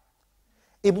Jama'ah.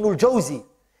 Ibn al-Jawzi,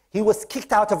 he was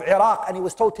kicked out of Iraq and he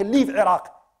was told to leave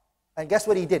Iraq. And guess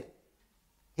what he did?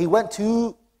 He went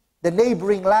to the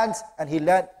neighboring lands and he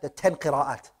learned the 10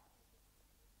 qira'at.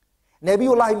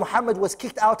 Nabiullah Muhammad was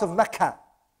kicked out of Mecca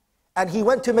and he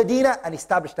went to Medina and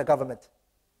established a government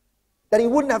that he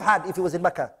wouldn't have had if he was in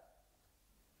Mecca.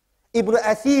 Ibn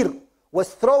Athir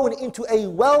was thrown into a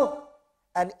well,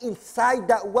 and inside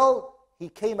that well he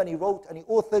came and he wrote and he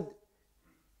authored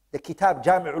the Kitab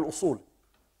Jami' al-Usul,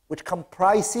 which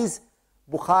comprises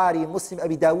Bukhari, Muslim,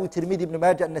 Abi Dawud, Tirmidhi, Ibn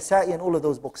Majah, Nasa'i, and all of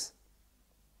those books.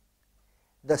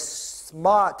 The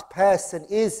smart person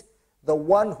is the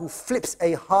one who flips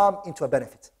a harm into a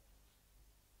benefit.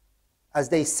 As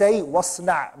they say,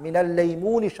 وَاصْنَعْ مِنَ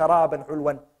اللَّيْمُونِ شَرَابًا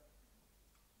حُلْوًا.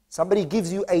 Somebody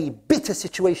gives you a bitter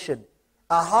situation,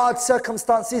 a hard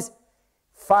circumstances,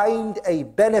 find a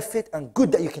benefit and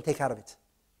good that you can take out of it.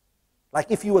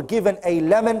 Like if you were given a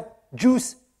lemon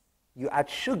juice, you add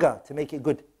sugar to make it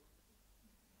good.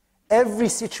 Every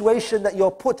situation that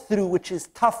you're put through which is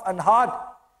tough and hard,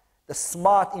 the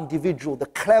smart individual, the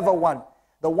clever one,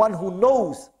 the one who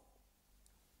knows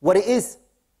what it is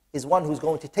one who's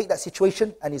going to take that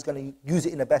situation and he's going to use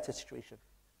it in a better situation.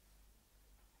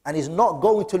 And he's not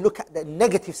going to look at the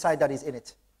negative side that is in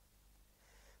it.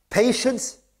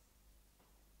 Patience,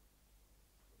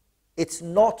 it's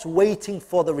not waiting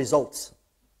for the results.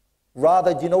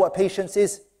 Rather, do you know what patience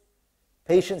is?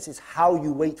 Patience is how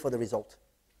you wait for the result.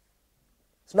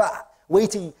 It's not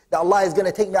waiting that Allah is going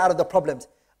to take me out of the problems.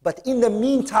 But in the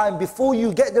meantime, before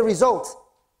you get the results,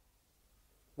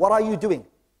 what are you doing?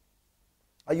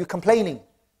 Are you complaining?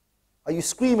 Are you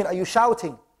screaming? Are you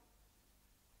shouting?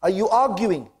 Are you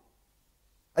arguing?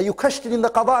 Are you questioning the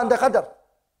qada and the qadr?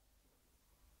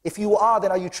 If you are,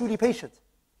 then are you truly patient?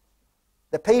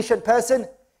 The patient person,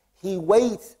 he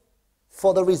waits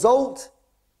for the result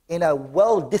in a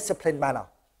well-disciplined manner.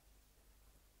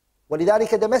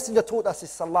 وَلِذَلِكَ the Messenger taught us,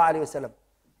 sallallahu alayhi wa sallam,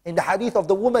 in the hadith of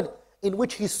the woman in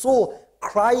which he saw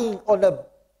crying on a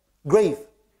grave.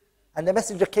 And the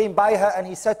Messenger came by her and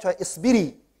he said to her,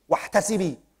 "Isbiri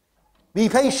wahtasibi." Be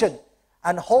patient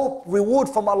and hope reward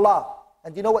from Allah.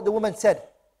 And do you know what the woman said?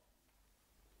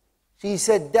 She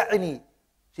said, "Da'ni."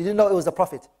 She didn't know it was the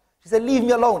Prophet. She said, "Leave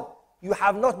me alone. You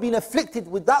have not been afflicted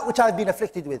with that which I've been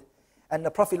afflicted with." And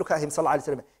the Prophet looked at him, sallallahu alayhi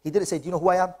wa sallam. He didn't say, "Do you know who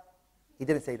I am?" He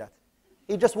didn't say that.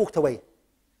 He just walked away.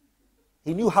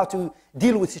 He knew how to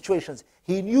deal with situations.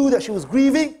 He knew that she was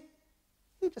grieving.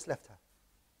 He just left her.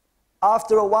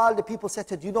 After a while, the people said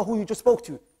to her, "Do you know who you just spoke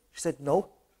to?" She said, "No."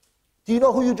 "Do you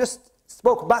know who you just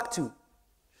spoke back to?"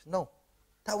 She said, "No."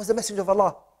 That was the Messenger of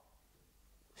Allah.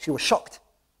 She was shocked.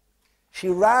 She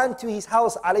ran to his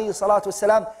house, alayhi salatu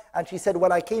wasalam, and she said,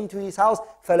 "When I came to his house,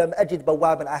 فَلَمْ أَجِدْ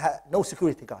بَوَّابًا." I had no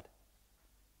security guard.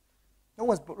 No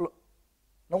one's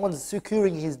No one's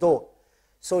securing his door.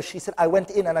 So she said, I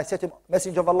went in and I said to him,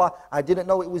 Messenger of Allah, I didn't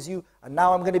know it was you, and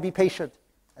now I'm going to be patient.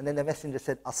 And then the messenger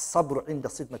said, As-sabru inda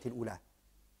sidmatil ula.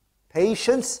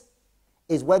 Patience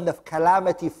is when the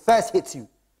calamity first hits you,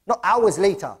 not hours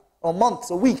later, or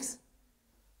months, or weeks.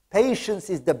 Patience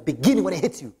is the beginning when it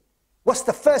hits you. What's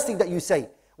the first thing that you say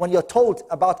when you're told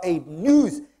about a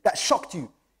news that shocked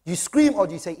you? Do you scream or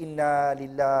do you say, Inna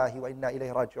lillahi wa inna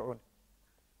ilayhi raji'un?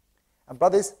 And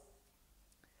brothers,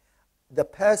 the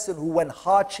person who when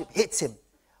hardship hits him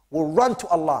will run to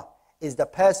Allah is the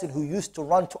person who used to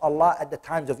run to Allah at the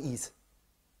times of ease.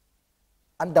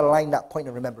 Underline that point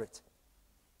and remember it.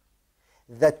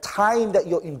 The time that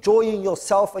you're enjoying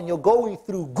yourself and you're going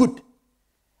through good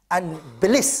and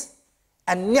bliss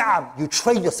and ni'am, you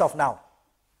train yourself now.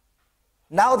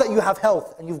 Now that you have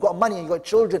health and you've got money and you've got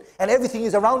children and everything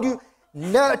is around you,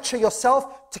 nurture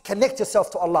yourself to connect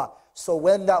yourself to Allah. So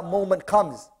when that moment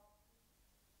comes,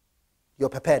 you're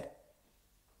prepared.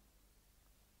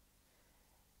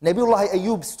 Nabiullah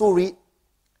Ayyub's story,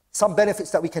 some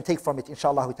benefits that we can take from it,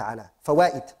 inshallah ta'ala.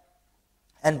 Fawaid.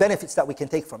 And benefits that we can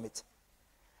take from it.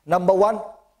 Number one,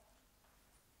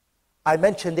 I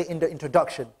mentioned it in the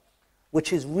introduction,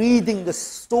 which is reading the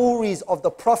stories of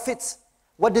the prophets.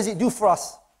 What does it do for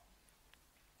us?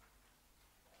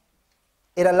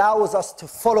 It allows us to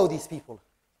follow these people.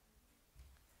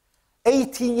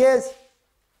 18 years,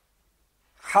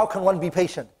 how can one be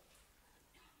patient?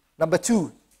 Number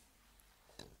two,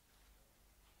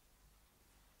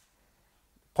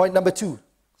 point number two.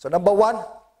 So number one,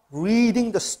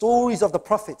 reading the stories of the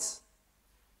prophets.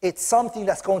 It's something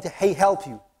that's going to help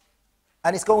you.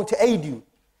 And it's going to aid you.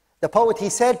 The poet, he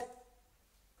said,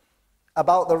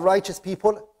 about the righteous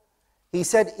people, he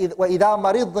said, وَإِذَا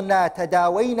مَرِضْنَا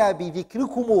تَدَاوَيْنَا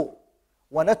بِذِكْرِكُمُ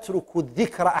وَنَتْرُكُ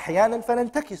الذِّكْرَ أَحْيَانًا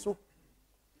فَنَنْتَكِسُ.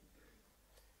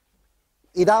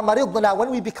 إِذَا مَرِضْنَا,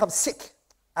 when we become sick,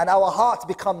 and our hearts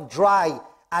become dry,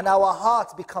 and our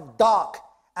hearts become dark,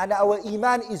 and our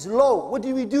iman is low, what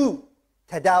do?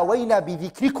 تَدَاوَيْنَا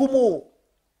بِذِكْرِكُمُ.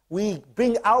 We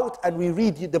bring out and we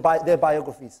read their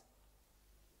biographies.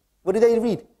 What do they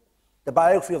read? The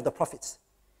biography of the prophets,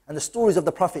 and the stories of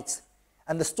the prophets,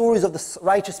 and the stories of the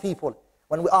righteous people.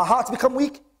 When our hearts become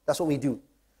weak, that's what we do.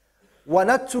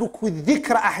 وَنَتْرُكُ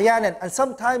الذِّكْرَ أَحْيَانًا. And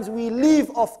sometimes we leave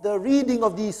off the reading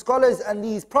of these scholars and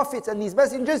these prophets and these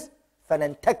messengers.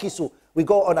 فَنَنْتَكِسُ. We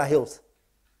go on our hills.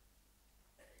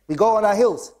 We go on our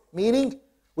hills, meaning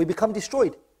we become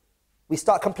destroyed. We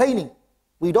start complaining.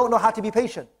 We don't know how to be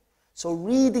patient. So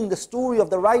reading the story of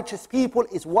the righteous people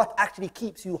is what actually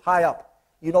keeps you high up.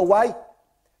 You know why?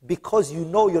 Because you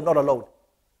know you're not alone.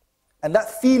 And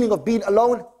that feeling of being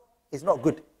alone is not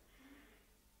good.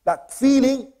 That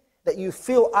feeling that you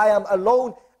feel, I am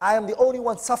alone, I am the only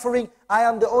one suffering, I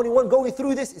am the only one going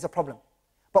through this, is a problem.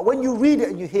 But when you read it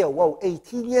and you hear, whoa,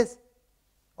 18 years?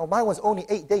 Oh, mine was only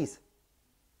 8 days.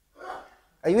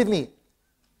 Are you with me?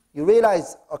 You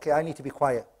realize, okay, I need to be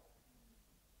quiet.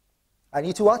 I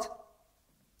need to what?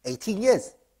 18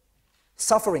 years.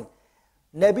 Suffering.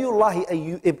 Nabiullah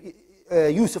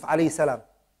Yusuf alayhi salam.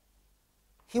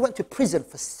 He went to prison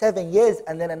for 7 years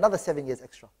and then another 7 years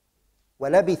extra.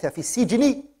 وَلَبِثَ فِي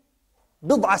السِّجْنِ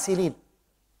بِضْعَ سِنِينَ.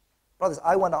 Brothers,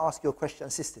 I want to ask you a question,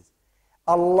 sisters.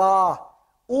 Allah,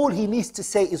 all He needs to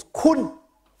say is kun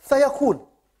fayakun.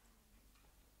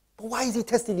 But why is He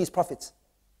testing these prophets?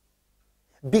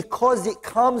 Because it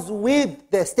comes with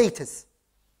their status.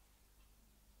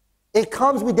 It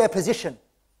comes with their position.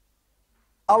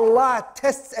 Allah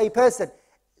tests a person.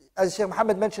 As Shaykh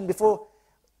Muhammad mentioned before,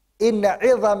 إِنَّ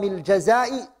عِظَمِ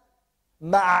الْجَزَاءِ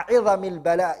مَعَ عِظَمِ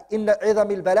الْبَلَاءِ إِنَّ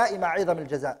عِظَمِ الْبَلَاءِ مَعَ عِظَمِ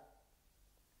الْجَزَاءِ.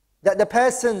 That the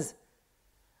person's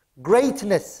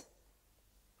greatness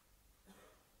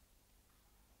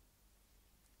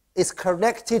is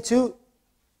connected to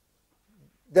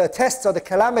the tests or the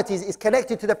calamities, is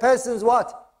connected to the person's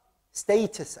what?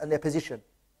 Status and their position.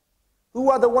 Who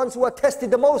are the ones who are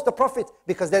tested the most? The prophets,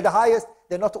 because they're the highest.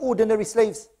 They're not ordinary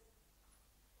slaves.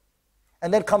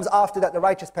 And then comes after that the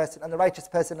righteous person and the righteous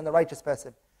person and the righteous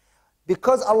person.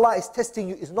 Because Allah is testing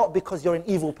you, is not because you're an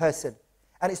evil person.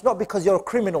 And it's not because you're a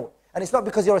criminal. And it's not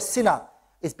because you're a sinner.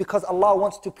 It's because Allah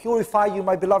wants to purify you,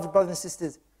 my beloved brothers and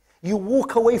sisters. You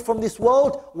walk away from this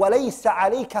world, وَلَيْسَ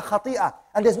عَلَيْكَ خَطِيئَةً.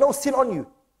 And there's no sin on you.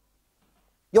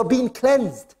 You're being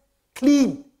cleansed,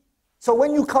 clean. So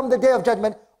when you come the day of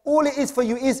judgment, all it is for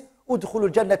you is أُدْخُلُوا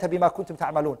الْجَنَّةَ بِمَا كُنْتُمْ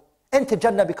تَعْمَلُونَ. Enter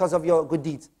Jannah because of your good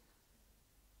deeds.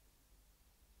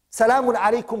 سَلَامٌ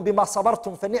عَلَيْكُمْ بِمَا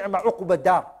صَبَرْتُمْ فَنِعْمَ عُقُبَ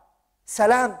الدَّارِ.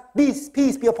 Salam,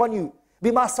 peace be upon you.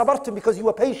 بِمَا صَبَرْتُمْ, because you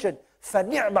were patient.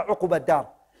 فَنِعْمَ عُقُبَ الدَّارِ.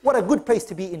 What a good place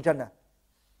to be in Jannah.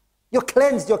 You're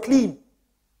cleansed, you're clean.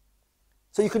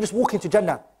 So you can just walk into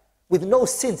Jannah with no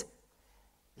sins.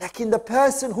 Like in the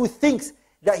person who thinks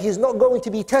that he's not going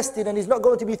to be tested and he's not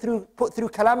going to be put through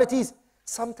calamities,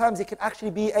 sometimes it can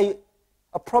actually be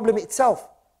a problem itself.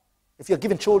 If you're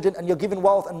given children and you're given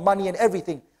wealth and money and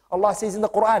everything. Allah says in the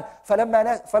Quran,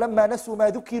 فَلَمَّا نَسُوا مَا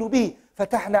ذُكِّرُوا بِهِ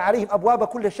فَتَحْنَا عَلَيْهِمْ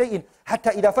أَبْوَابَ كُلِّ شَيْءٍ حَتَّى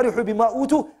إِذَا فَرِحُوا بِمَا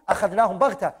أُوتُوا أَخَذْنَاهُمْ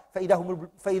بَغْتَةً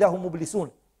فَإِذَا هُمْ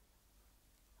مُبْلِسُونَ.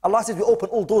 Allah says we open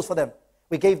all doors for them.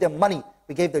 We gave them money,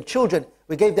 we gave them children,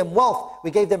 we gave them wealth,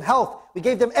 we gave them health, we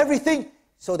gave them everything.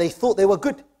 So they thought they were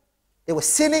good. They were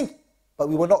sinning, but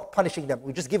we were not punishing them. We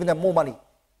were just giving them more money.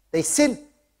 They sin,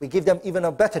 we give them even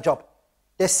a better job.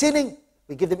 They're sinning,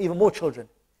 we give them even more children.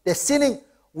 They're sinning,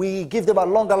 we give them a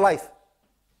longer life.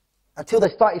 Until they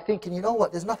started thinking, you know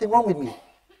what, there's nothing wrong with me.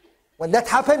 When that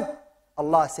happened,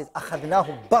 Allah says,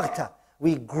 أَخَذْنَاهُمْ بَغْتَةً.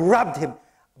 We grabbed him.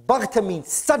 Baghta means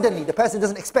suddenly, the person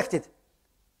doesn't expect it.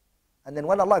 And then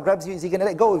when Allah grabs you, is He going to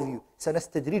let go of you?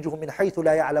 سَنَسْتَدْرِجُهُمْ مِنْ حَيْثُ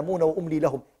لَا يَعْلَمُونَ وَأُمْلِي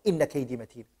لَهُمْ إِنَّ كَيْدِي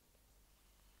مَتِينٌ.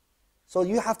 So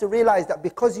you have to realize that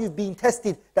because you've been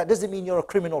tested, that doesn't mean you're a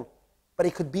criminal. But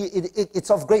it could be,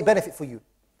 it's of great benefit for you.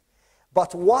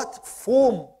 But what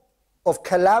form of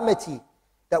calamity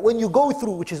that when you go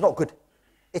through, which is not good,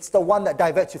 it's the one that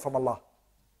diverts you from Allah.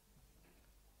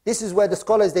 This is where the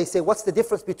scholars, they say, what's the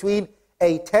difference between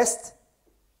a test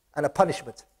and a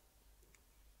punishment?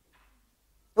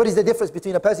 What is the difference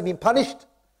between a person being punished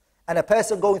and a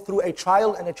person going through a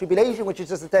trial and a tribulation, which is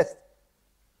just a test?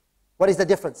 What is the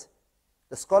difference?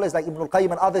 The scholars like Ibn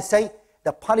al-Qayyim and others say,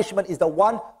 the punishment is the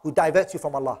one who diverts you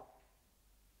from Allah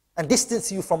and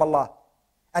distances you from Allah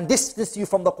and distances you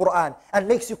from the Quran and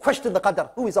makes you question the qadr.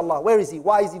 Who is Allah? Where is He?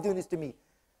 Why is He doing this to me?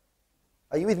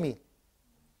 Are you with me?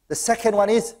 The second one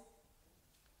is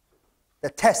the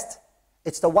test.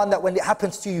 It's the one that when it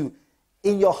happens to you,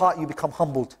 in your heart you become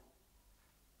humbled.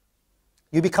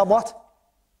 You become what?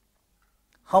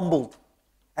 Humbled.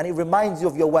 And it reminds you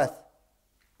of your worth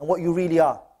and what you really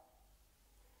are.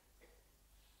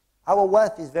 Our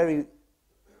worth is we're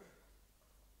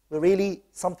really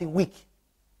something weak.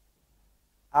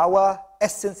 Our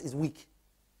essence is weak.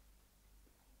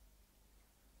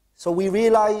 So we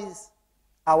realize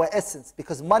our essence,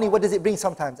 because money, what does it bring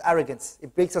sometimes? Arrogance.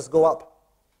 It makes us go up.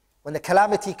 When the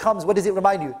calamity comes, what does it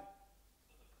remind you?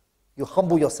 You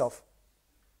humble yourself.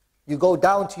 You go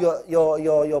down to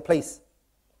your place.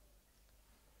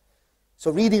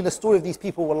 So reading the story of these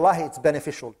people, wallahi, it's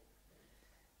beneficial.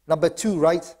 Number two,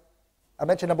 right? I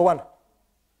mentioned number one.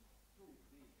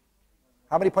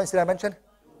 How many points did I mention?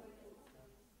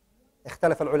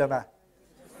 اختلف العلماء.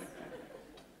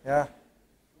 Yeah.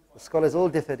 The scholars all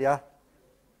differed, yeah?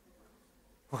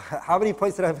 How many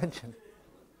points did I mention?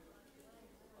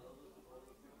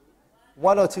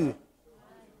 One or two?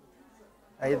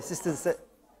 The sisters said,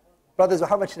 brothers,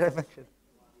 how much did I mention?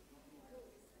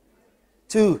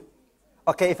 Two.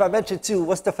 Okay, if I mention two,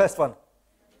 what's the first one?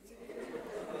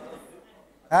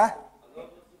 Huh?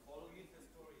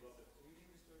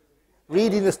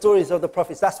 Reading the stories of the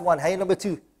prophets, that's one. Hey, number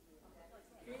two.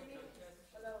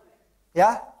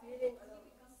 Yeah?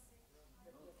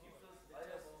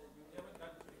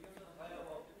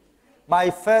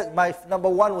 My number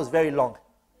one was very long.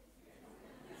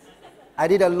 I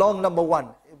did a long number one,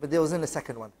 but there wasn't a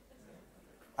second one.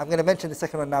 I'm going to mention the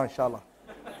second one now, inshallah.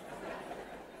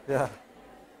 Yeah.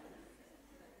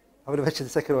 I'm going to mention the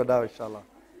second one now, inshallah.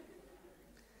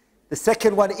 The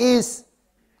second one is,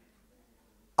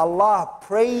 Allah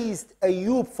praised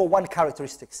Ayub for one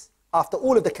characteristics. After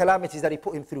all of the calamities that He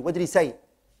put him through, what did He say?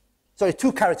 Sorry,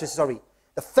 two characteristics, sorry.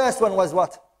 The first one was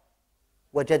what?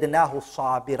 وَجَدْنَاهُ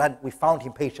صَابِرًا. We found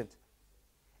him patient.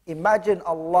 Imagine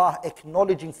Allah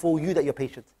acknowledging for you that you're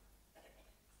patient.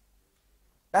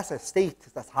 That's a state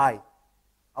that's high.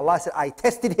 Allah said, I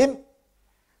tested him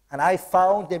and I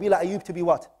found Nabiullah Ayub to be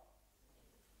what?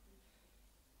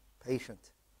 Patient.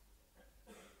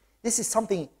 This is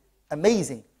something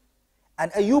amazing.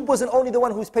 And Ayub wasn't only the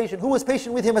one who was patient. Who was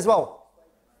patient with him as well?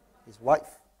 His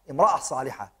wife. Imra'a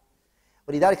salihah.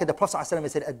 ولذلك the Prophet ﷺ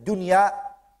said, الدنيا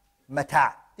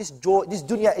متاع. This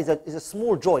dunya is a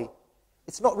small joy.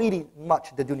 It's not really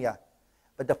much, the dunya.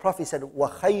 But the Prophet said,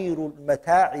 وَخَيْرُ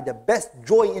الْمَتَاعِ. The best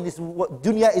joy in this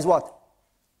dunya is what?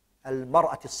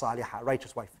 الْمَرْأَةِ الصَّالِحَةِ.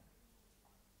 Righteous wife.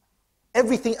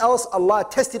 Everything else Allah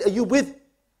tested Ayub with,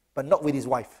 but not with his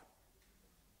wife.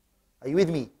 Are you with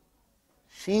me?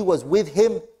 She was with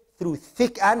him through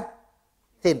thick and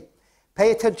thin.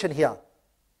 Pay attention here.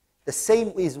 The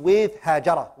same is with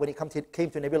Hajara when it came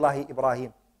to Nabiullah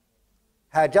Ibrahim.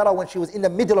 Hajara, when she was in the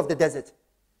middle of the desert,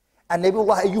 and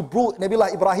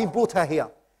Nabiullah Ibrahim brought her here.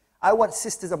 I want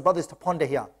sisters and brothers to ponder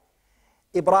here.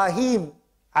 Ibrahim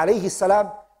alayhi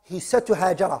salam he said to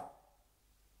Hajara,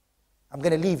 I'm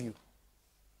going to leave you.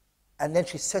 And then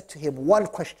she said to him one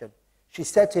question. She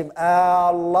said to him,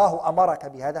 Allahu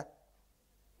amaraka bihada?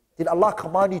 Did Allah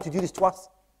command you to do this to us?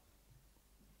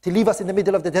 To leave us in the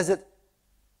middle of the desert?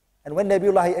 And when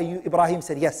Nabiullah Ibrahim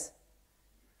said yes,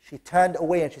 she turned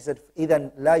away and she said,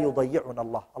 إِذَنْ لَا يُضَيِّعُنَ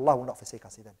Allah. Allah will not forsake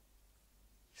us then.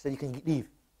 She said, you can leave.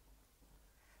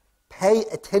 Pay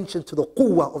attention to the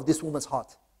quwwah of this woman's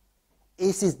heart.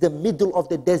 This is the middle of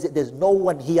the desert. There's no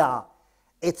one here.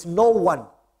 It's no one.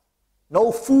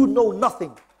 No food, no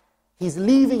nothing. He's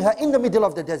leaving her in the middle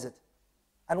of the desert.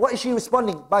 And what is she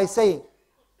responding? By saying,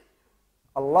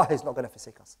 Allah is not going to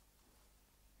forsake us.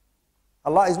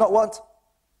 Allah is not what?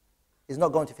 Is not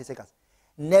going to forsake us.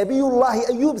 Nabiullah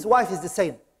Ayyub's wife is the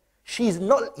same. He's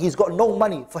got no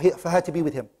money for her to be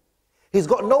with him. He's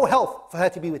got no health for her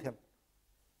to be with him.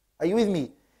 Are you with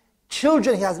me?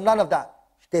 Children, he has none of that.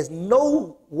 There's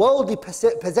no worldly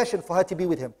possession for her to be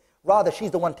with him. Rather,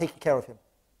 she's the one taking care of him.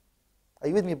 Are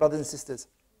you with me, brothers and sisters?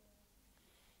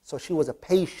 So she was a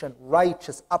patient,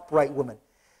 righteous, upright woman.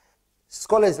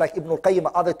 Scholars like Ibn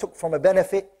al-Qayyim, others took from a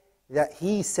benefit that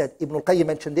he said, Ibn al-Qayyim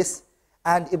mentioned this,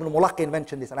 and Ibn Mulaqin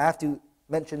mentioned this, and I have to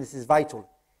mention this is vital,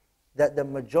 that the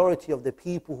majority of the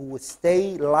people who would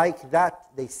stay like that,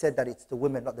 they said that it's the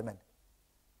women, not the men.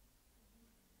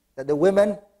 That the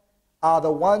women are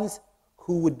the ones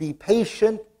who would be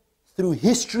patient through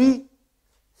history,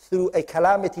 through a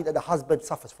calamity that the husband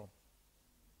suffers from.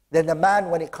 Then the man,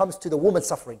 when it comes to the woman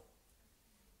suffering,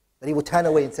 that he will turn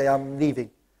away and say, I'm leaving,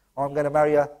 or I'm going to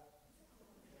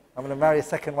marry a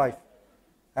second wife.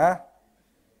 Huh?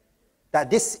 That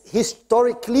this,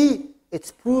 historically,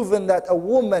 it's proven that a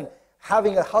woman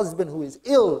having a husband who is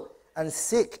ill and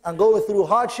sick and going through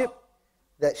hardship,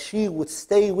 that she would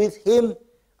stay with him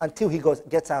until he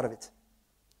gets out of it.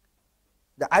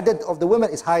 The adad of the women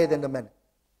is higher than the men.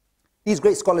 These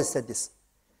great scholars said this.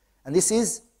 And this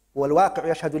is, وَالْوَاقِعُ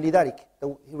يَشْهَدُ لِذَلِكَ.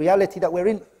 The reality that we're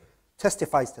in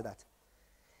testifies to that.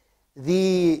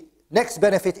 The next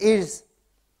benefit is,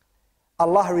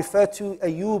 Allah referred to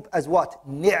Ayub as what?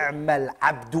 نِعْمَ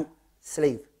الْعَبْدُ,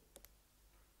 slave.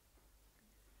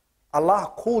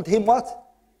 Allah called him what?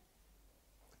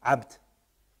 Abd.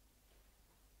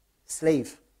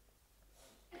 Slave.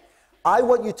 I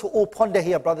want you to all ponder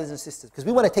here, brothers and sisters, because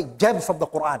we want to take gems from the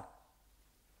Quran.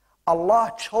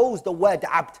 Allah chose the word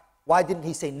abd. Why didn't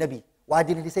He say Nabi? Why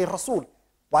didn't He say Rasul?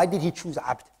 Why did He choose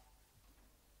abd?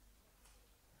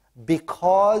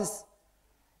 Because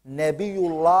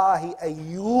Nabiullah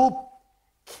Ayyub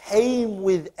came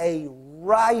with a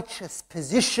righteous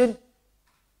position,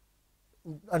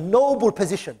 a noble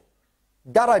position,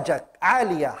 daraja,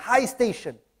 aliyah, high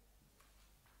station,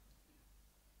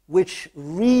 which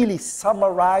really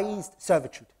summarized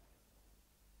servitude.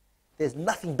 There's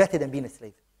nothing better than being a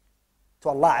slave to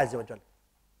Allah Azza wa Jal.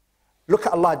 Look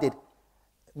at Allah did.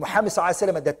 Muhammad Sallallahu Alaihi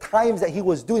Wasallam, at the times that he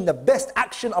was doing the best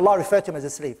action, Allah referred to him as a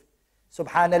slave.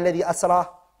 Subhanalladhi asra.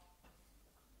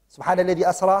 Subhanalladhi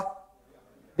asra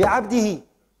bi'abdihi.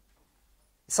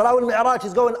 Isra al-Mi'raj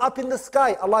is going up in the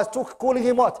sky. Allah is calling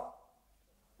him what?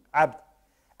 Abd.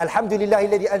 Alhamdulillah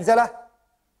alladhi anzala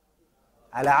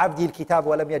ala abdi al-kitab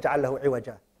wa lam yaj'al lahu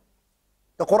iwaja.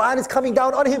 The Quran is coming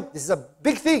down on him. This is a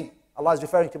big thing. Allah is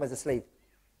referring to him as a slave.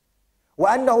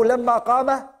 وَأَنَّهُ لَمَّا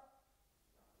قَامَ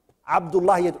عَبْدُ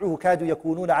اللَّهِ يَدْعُوهُ كَادُوا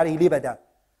يَكُونُونَ عَلَيْهِ لِبَدًا.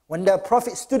 When the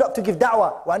Prophet stood up to give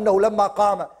da'wah, وَأَنَّهُ لَمَّا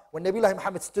قَامَ, when Nabiullah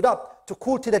Muhammad stood up to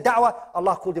call to the da'wah,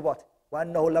 Allah called him what?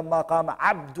 وَأَنَّهُ لَمَّا قَامَ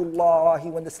عَبْدُ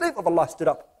اللَّهِ, when the slave of Allah stood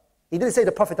up. He didn't say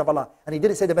the Prophet of Allah, and he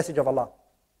didn't say the Messenger of Allah.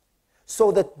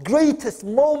 So the greatest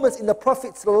moments in the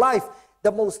Prophet's life,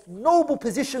 the most noble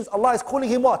positions, Allah is calling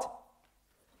him what?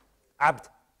 Abd.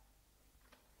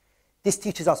 This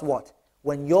teaches us what?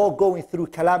 When you're going through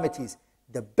calamities,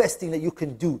 the best thing that you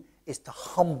can do is to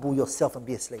humble yourself and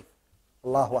be a slave.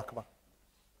 Allahu Akbar.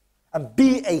 And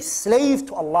be a slave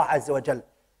to Allah Azza wa Jal.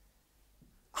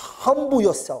 Humble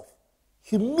yourself.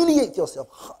 Humiliate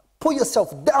yourself. Put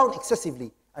yourself down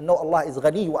excessively. And know Allah is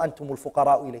ghani wa antumul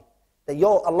fuqara'u ilayh. That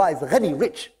Allah is ghani,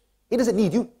 rich. He doesn't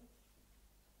need you.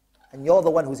 And you're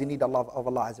the one who's in need of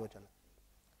Allah Azza wa Jal.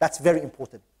 That's very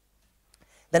important.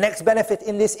 The next benefit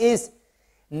in this is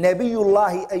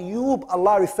Nabiullah Ayyub,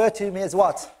 Allah referred to him as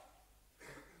what?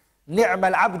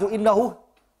 نِعْمَ الْعَبْدُ إِنَّهُ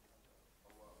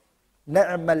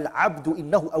نِعْمَ الْعَبْدُ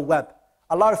إِنَّهُ أَوَّابٌ.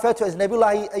 Allah referred to as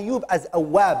Nabiullah Ayyub as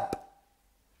Awwab.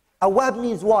 Awwab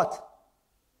means what?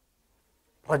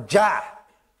 Raja',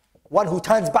 one who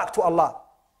turns back to Allah.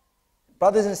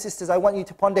 Brothers and sisters, I want you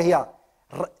to ponder here.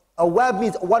 Awwab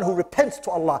means one who repents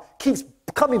to Allah, keeps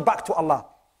coming back to Allah.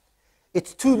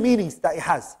 It's two meanings that it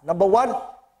has. Number one,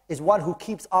 is one who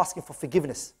keeps asking for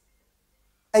forgiveness.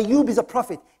 Ayub is a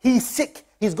prophet. He's sick.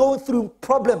 He's going through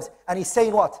problems. And he's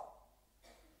saying what?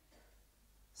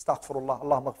 Astaghfirullah,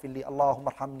 Allahumma ghfirli,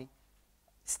 Allahumma arhamni.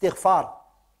 Istighfar.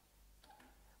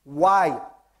 Why?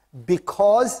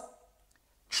 Because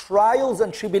trials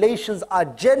and tribulations are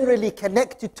generally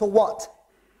connected to what?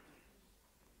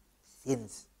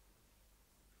 Sins.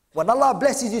 When Allah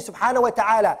blesses you subhanahu wa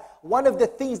ta'ala, one of the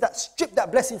things that strip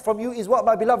that blessing from you is what,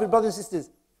 my beloved brothers and sisters?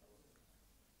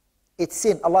 It's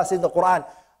sin. Allah says in the Quran,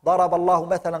 ضرب الله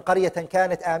مثلا قرية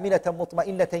كانت آمنة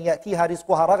مطمئنة يأتيها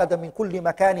رزقها رغدا من كل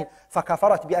مكان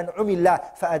فكفرت بأنعم الله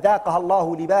فأذاقها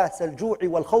الله لباس الجوع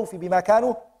والخوف بما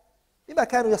كانوا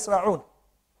يصنعون.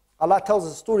 Allah tells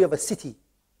us a story of a city.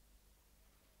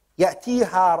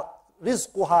 يأتيها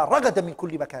رزقها رغدا من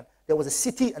كل مكان. There was a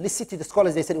city, and this city, the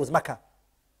scholars, they said it was Mecca.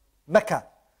 Mecca.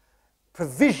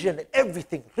 Provision and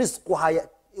everything. رزقها,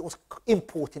 it was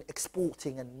importing,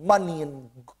 exporting, and money and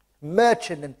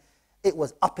merchant, and it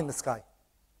was up in the sky.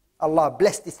 Allah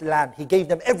blessed this land. He gave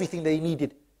them everything they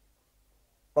needed.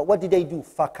 But what did they do?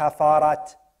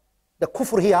 فَكَفَارَتْ. The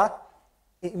kufr here,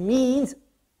 it means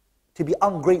to be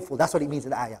ungrateful. That's what it means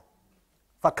in the ayah.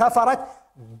 فَكَفَرَتْ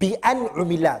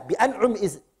بِأَنْعُمِ اللَّهِ. بِأَنْعُمْ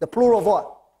is the plural of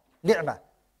what? Ni'mah.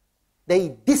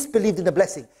 They disbelieved in the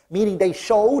blessing, meaning they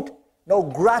showed no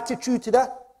gratitude to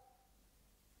that.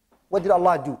 What did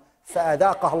Allah do?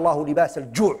 فَأَذَاقَهَا اللَّهُ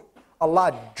لِبَاسَ الْجُوعِ.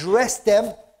 Allah dressed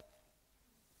them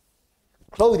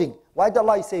clothing. Why did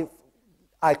Allah say,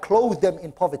 I clothed them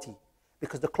in poverty?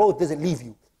 Because the clothes doesn't leave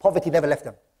you. Poverty never left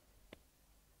them.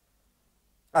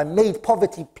 I made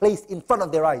poverty placed in front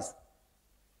of their eyes.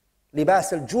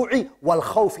 لِبَاسَ الْجُوعِ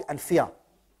وَالْخَوْفِ and fear.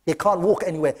 They can't walk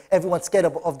anywhere. Everyone's scared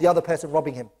of the other person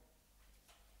robbing him.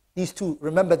 These two,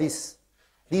 remember this.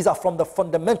 These are from the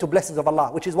fundamental blessings of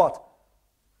Allah, which is what?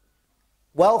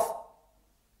 Wealth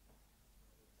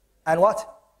and what?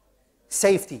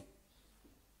 Safety.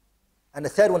 And the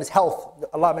third one is health.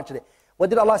 Allah mentioned it. What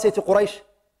did Allah say to Quraysh?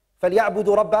 فَلْيَعْبُدُوا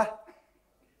رَبَّهُ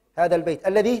هَذَا الْبَيْتِ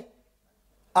الَّذِي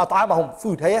أَطْعَمَهُم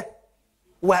food هي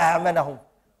وَآمَنَهُم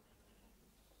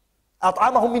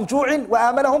أَطْعَمَهُم مِّن جُوعٍ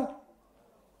وَآمَنَهُم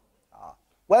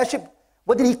worship.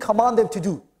 What did He command them to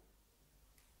do?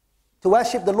 To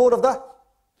worship the Lord of the...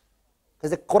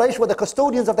 Because the Quraysh were the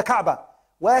custodians of the Kaaba.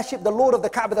 Worship the Lord of the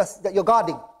Kaaba that you're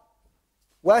guarding.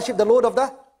 Worship the Lord of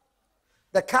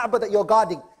the Kaaba that you're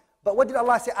guarding. But what did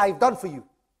Allah say, I've done for you?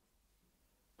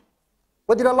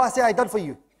 What did Allah say, I've done for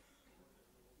you?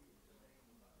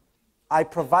 I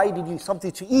provided you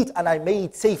something to eat and I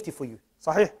made safety for you.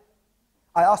 Sahih?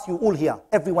 I ask you all here,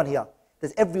 everyone here.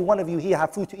 Does every one of you here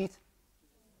have food to eat?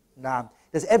 Naam.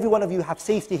 Does every one of you have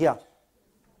safety here?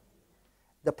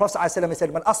 The Prophet ﷺ said,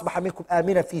 من أصبح منكم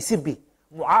آمنا في سربه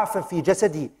معافا في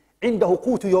جسده عنده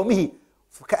قوت يومه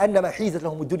فكأنما حيزت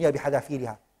لهم الدنيا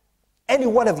بحذافيرها. Any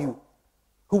one of you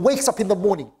who wakes up in the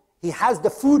morning, he has the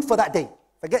food for that day.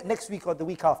 Forget next week or the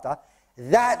week after.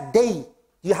 That day,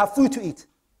 you have food to eat.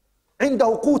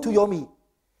 عنده قوت يومه.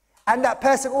 And that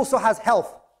person also has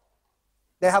health.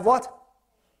 They have what?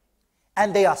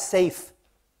 And they are safe.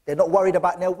 They're not worried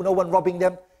about no one robbing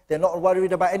them. They're not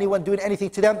worried about anyone doing anything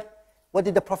to them. What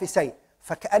did the Prophet say?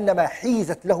 فَكَأَنَّمَا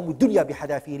حِيزَتْ لَهُمُ الدُّنْيَا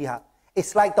بِحَذَافِيرِهَا.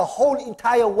 It's like the whole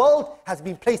entire world has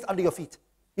been placed under your feet.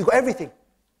 You got everything.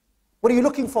 What are you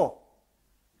looking for?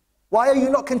 Why are you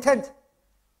not content?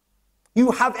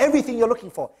 You have everything you're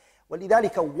looking for.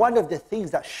 وَلِذَلِكَ one of the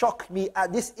things that shock me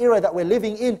at this era that we're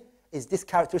living in is this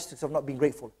characteristics of not being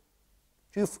grateful.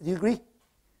 Do you agree?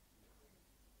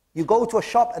 You go to a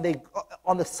shop and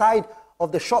on the side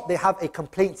of the shop they have a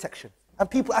complaint section. And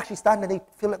people actually stand and they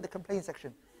fill up the complaint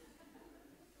section.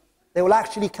 They will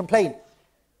actually complain.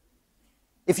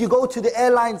 If you go to the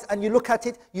airlines and you look at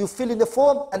it, you fill in the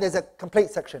form and there's a complaint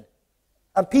section.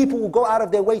 And people will go out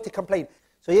of their way to complain.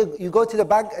 So you go to the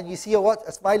bank and you see a what?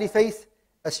 A smiley face,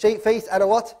 a straight face, and a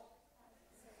what?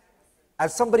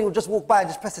 And somebody will just walk by and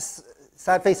just press a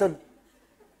sad face on.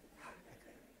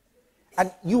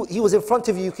 And he was in front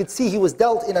of you, you could see he was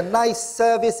dealt in a nice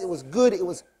service, it was good, it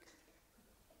was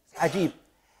ajib.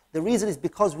 The reason is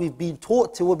because we've been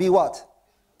taught to be what?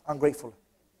 Ungrateful.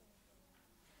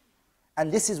 And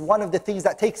this is one of the things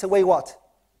that takes away what?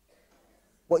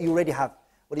 What you already have.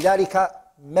 وَلِذَلِكَ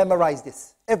memorize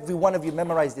this. Every one of you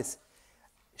memorize this.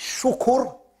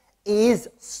 Shukr is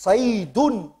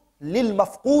saydun lil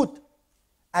mafqud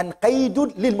and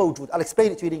qaydun lil mawjud. I'll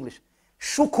explain it to you in English.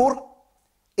 Shukr,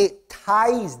 it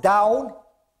ties down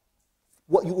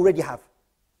what you already have.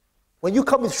 When you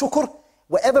come with shukr,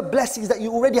 whatever blessings that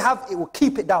you already have, it will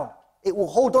keep it down. It will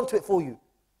hold on to it for you.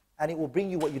 And it will bring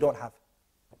you what you don't have.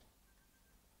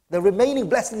 The remaining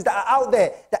blessings that are out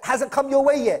there, that hasn't come your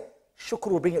way yet,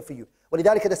 shukr will bring it for you.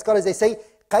 ولذلك the scholars, they say,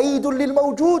 قَيْدٌ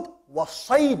لِلْمَوْجُودِ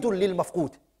وَصَيْدٌ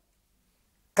لِلْمَفْقُودِ.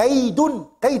 قَيْدٌ,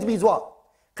 qaid means what?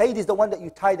 Qaid is the one that you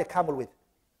tie the camel with.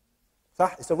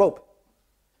 صح? It's a rope.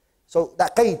 So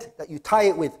that qaid, that you tie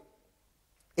it with,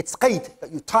 it's qaid,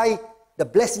 that you tie the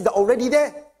blessings that are already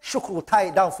there, shukr will tie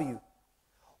it down for you.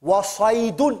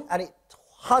 وَصَيْدٌ, and it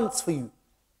hunts for you.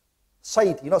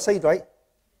 Sayd, you know sayd, right?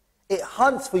 It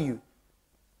hunts for you.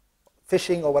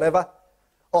 Fishing or whatever.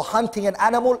 Or hunting an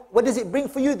animal. What does it bring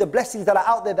for you? The blessings that are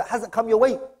out there that hasn't come your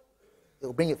way. It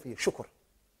will bring it for you. Shukr.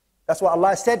 That's what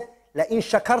Allah said. لَإِن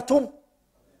شَكَرْتُمْ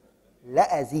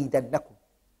لَأَزِيدَنَّكُمْ.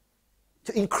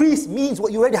 To increase means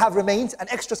what you already have remains and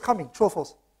extras coming. True or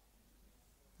false?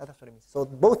 That's what it means. So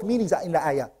both meanings are in the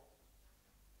ayah.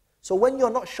 So when you're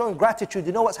not showing gratitude,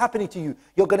 you know what's happening to you.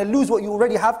 You're going to lose what you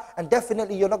already have, and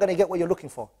definitely you're not going to get what you're looking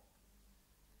for.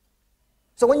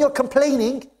 So when you're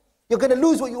complaining, you're going to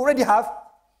lose what you already have,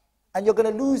 and you're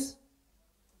going to lose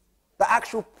the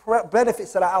actual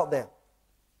benefits that are out there.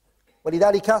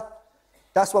 وَلِذَلِكَ,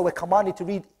 that's why we're commanded to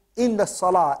read in the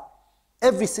salah,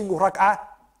 every single rak'ah,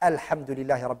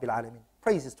 Alhamdulillahi Rabbil Alameen.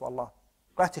 Praises to Allah.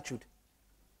 Gratitude.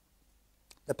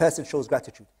 The person shows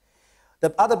gratitude.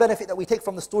 The other benefit that we take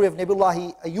from the story of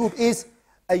Nabiullah Ayub is,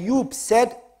 Ayub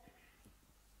said,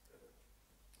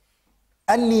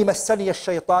 أَنِّي مَسَّنِيَ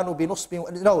الشَّيْطَانُ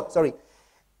بِنُصْبٍ. No, sorry.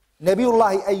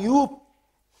 Nabiullah Ayub,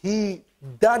 he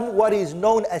done what is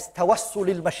known as tawassul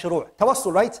al-mashru'.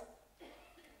 Tawassul, right?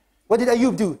 What did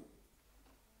Ayub do?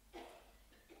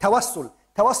 Tawassul.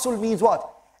 Tawassul means what?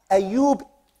 Ayub,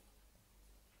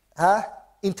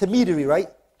 intermediary, right?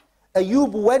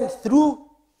 Ayub went through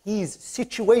his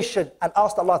situation and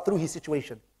asked Allah through his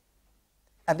situation.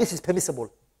 And this is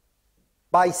permissible.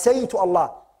 By saying to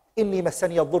Allah, إِنِّي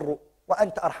مَسَّنِيَ الضُّرُّ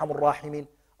وَأَنْتَ أَرْحَمُ الرَّاحِمِينَ.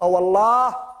 Oh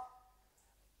Allah,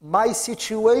 my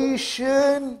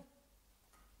situation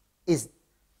is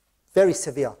very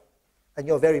severe and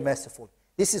you're very merciful.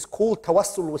 This is called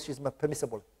tawassul, which is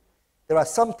permissible. There are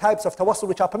some types of tawassul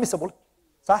which are permissible.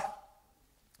 Sah?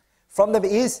 From them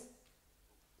is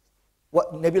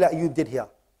what Nabiullah Ayub did here.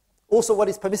 Also what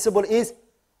is permissible is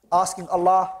asking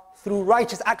Allah through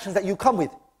righteous actions that you come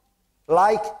with.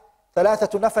 Like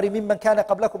ثلاثة نفر ممن كان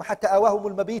قبلكم حتى آواهم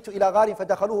المبيت إلى غار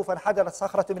فدخلوه فانحدرت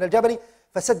صخرة من الجبل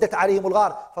فسدت عليهم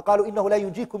الغار فقالوا إنه لا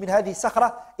ينجيكم من هذه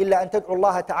الصخرة إلا أن تدعوا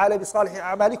الله تعالى بصالح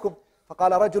أعمالكم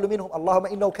فقال رجل منهم اللهم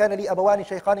إنه كان لي أبوان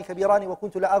شيخان كبيران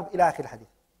وكنت لا أرب إلى آخر الحديث.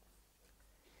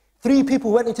 3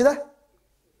 people went into the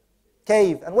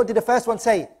cave, and what did the first one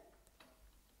say?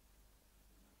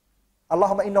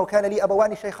 Allahumma innahu kana li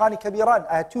abawani shaykhani kabiran.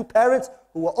 I had 2 parents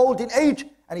who were old in age,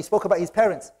 and he spoke about his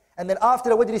parents. And then after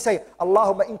that, what did he say?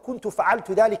 Allahumma in kuntu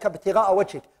fa'altu dhalika ibtigha'a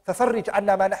wajhik fafarrij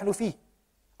 'anna ma nahnu fi.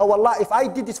 Oh Allah, if I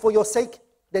did this for your sake,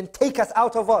 then take us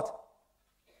out of what?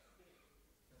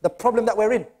 The problem that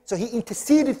we're in. So he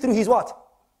interceded through his what?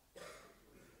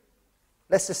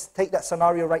 Let's just take that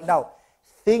scenario right now.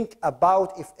 Think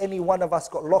about if any one of us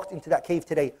got locked into that cave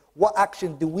today. What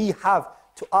action do we have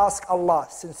to ask Allah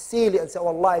sincerely and say, oh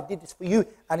Allah, I did this for you,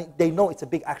 and they know it's a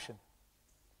big action.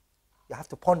 You have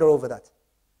to ponder over that.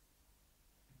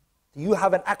 Do you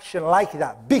have an action like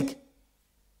that, big,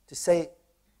 to say,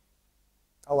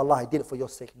 oh Allah, I did it for your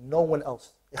sake, no one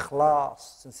else.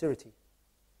 Ikhlas, sincerity.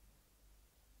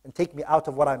 And take me out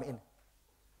of what I'm in.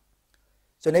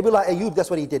 So Nabiullah Ayub, that's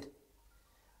what he did.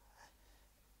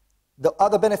 The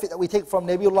other benefit that we take from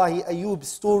Nabiullah Ayub's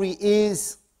story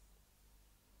is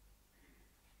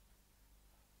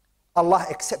Allah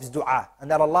accepts dua,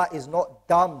 and that Allah is not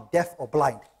dumb, deaf or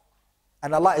blind.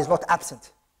 And Allah is not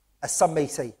absent, as some may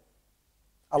say.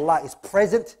 Allah is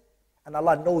present, and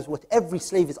Allah knows what every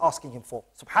slave is asking Him for.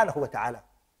 Subhanahu wa ta'ala.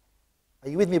 Are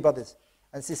you with me, brothers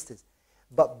and sisters?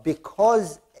 But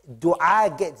because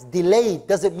dua gets delayed,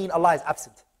 doesn't mean Allah is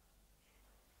absent.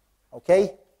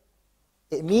 Okay?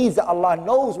 It means that Allah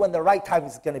knows when the right time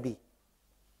is going to be.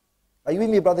 Are you with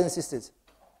me, brothers and sisters?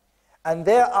 And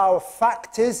there are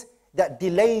factors that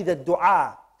delay the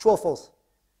dua. True or false?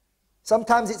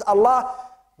 Sometimes it's Allah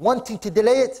wanting to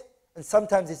delay it, and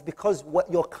sometimes it's because what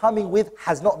you're coming with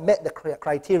has not met the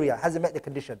criteria, hasn't met the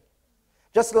condition.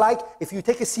 Just like if you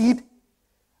take a seed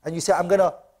and you say, I'm going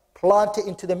to plant it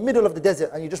into the middle of the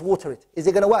desert, and you just water it. Is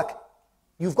it going to work?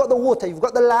 You've got the water, you've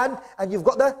got the land, and you've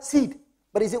got the seed.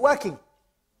 But is it working?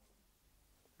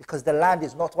 Because the land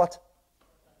is not what?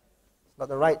 It's not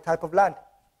the right type of land.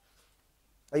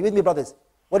 Are you with me, brothers?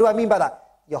 What do I mean by that?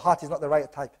 Your heart is not the right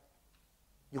type.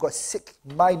 You've got a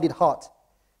sick-minded heart.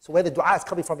 So where the dua is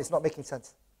coming from, it's not making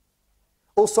sense.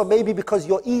 Also maybe because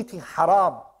you're eating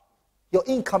haram. Your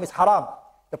income is haram.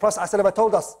 The Prophet ﷺ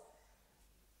told us,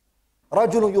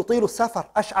 رجل يطيل السفر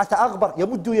أشعث أغبر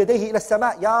يمد يديه إلى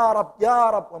السماء يا رب يا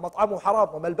رب ومطعمه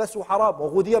حرام وملبسه حرام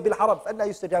وغذي بالحرام فأنى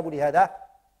يستجاب لهذا.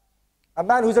 A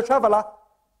man who's a traveler,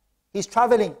 he's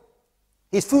traveling,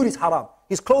 his food is haram,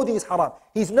 his clothing is haram,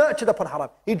 he's nurtured upon haram,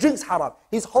 he drinks haram,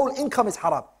 his whole income is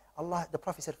haram. Allah, the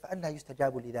Prophet said, فَأَنَّا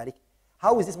يُسْتَجَابُ لِذَلِكَ.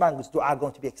 How is this man's dua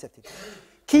going to be accepted?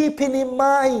 Keeping in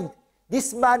mind,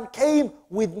 this man came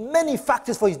with many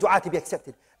factors for his dua to be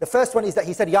accepted. The first one is that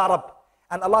he said, Ya Rab.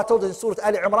 And Allah told us in Surah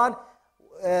Ali Imran,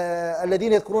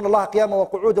 الذين يذكرون الله قياما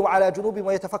وقعودا وعلى جنوبهم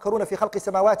ويتفكرون في خلق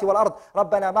السماوات والأرض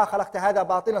ربنا ما خلقت هذا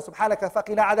باطلا سبحانك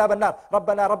فقنا عذاب النار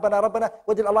ربنا ربنا ربنا.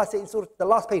 What did Allah say in Surah, the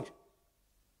last page?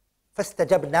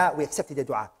 فاستجبنا, we accepted the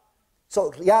dua.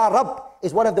 So Ya Rab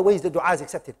is one of the ways the dua is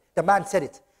accepted. The man said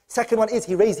it. Second one is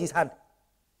he raised his hand.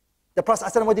 The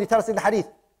Prophet ﷺ, what did he tell us in the hadith?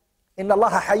 إن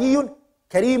الله حيي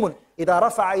كريم إذا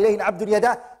رفع إليه العبد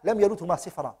يده لم يرثهما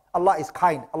صفرا. Allah is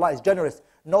kind, Allah is generous.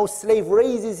 No slave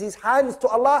raises his hands to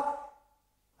Allah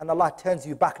and Allah turns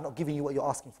you back, not giving you what you're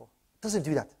asking for. Doesn't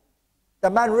do that. The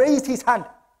man raised his hand.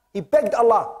 He begged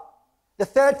Allah. The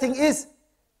third thing is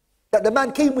that the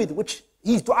man came with, which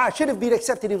his dua should have been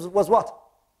accepted, was what?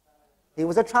 He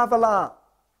was a traveler.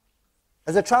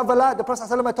 As a traveler, the Prophet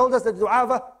ﷺ told us that the dua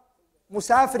of a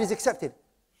musafir is accepted.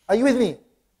 Are you with me?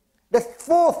 The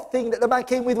fourth thing that the man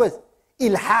came with was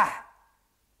ilhah.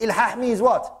 Ilhah means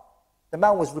what? The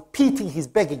man was repeating his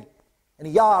begging. And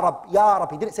Ya Rab, Ya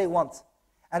Rab, he didn't say it once.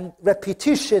 And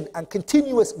repetition and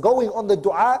continuous going on the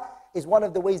dua is one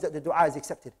of the ways that the dua is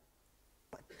accepted.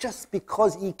 But just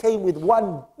because he came with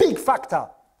one big factor,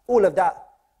 all of that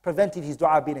prevented his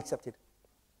dua being accepted.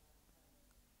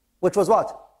 Which was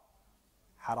what?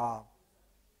 Haram.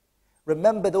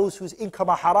 Remember those whose income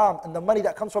are haram and the money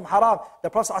that comes from haram. The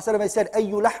Prophet ﷺ said,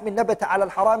 أَيُّ لَحْمٍ نَبَتَ عَلَى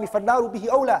الْحَرَامِ فَالنَّارُ بِهِ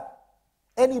أَوْلَى.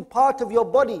 Any part of your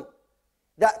body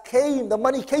that came, the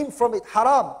money came from it,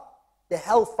 haram, the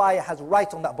hellfire has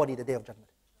right on that body the day of judgment.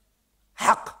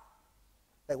 Haqq.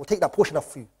 They will take that portion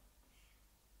of you.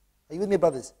 Are you with me,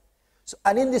 brothers? So,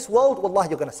 and in this world, wallahi,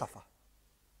 you're going to suffer.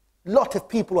 A lot of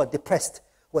people are depressed,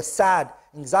 who are sad,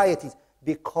 anxieties,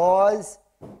 because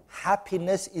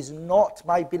happiness is not,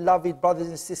 my beloved brothers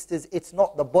and sisters, it's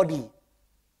not the body.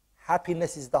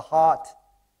 Happiness is the heart.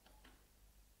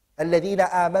 الَّذِينَ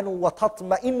آمَنُوا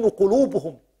وَتَطْمَئِنُّ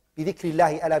قُلُوبُهُمْ بِذِكْرِ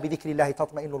اللَّهِ أَلَا بِذِكْرِ اللَّهِ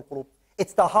تَطْمَئِنُّ الْقُلُوبُ.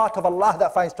 It's the heart of Allah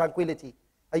that finds tranquility.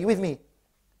 Are you with me?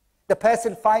 The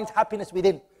person finds happiness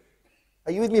within.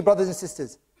 Are you with me, brothers and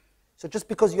sisters? So just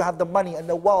because you have the money and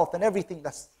the wealth and everything,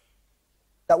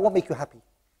 that won't make you happy.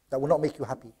 That will not make you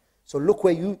happy. So look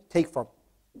where you take from.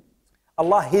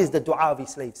 Allah hears the dua of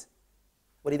His slaves.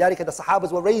 وَلِذَلِكَ the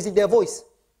Sahabas were raising their voice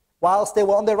whilst they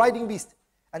were on their riding beast.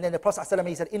 And then the Prophet ﷺ,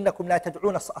 he said, إِنَّكُمْ لَا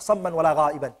تَدْعُونَ أَصَمًّا وَلَا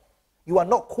غَائِبًا. You are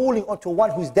not calling onto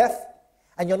one who's deaf,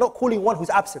 and you're not calling one who's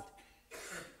absent.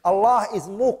 Allah is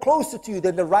more closer to you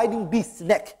than the riding beast's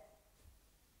neck.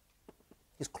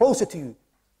 He's closer to you.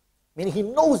 Meaning He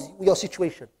knows your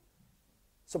situation.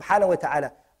 Subhanahu wa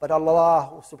ta'ala. But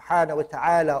Allah subhanahu wa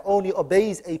ta'ala only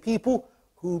obeys a people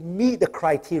who meet the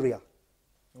criteria.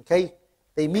 Okay?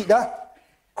 They meet the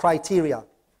criteria.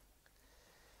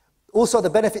 Also, the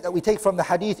benefit that we take from the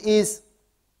hadith is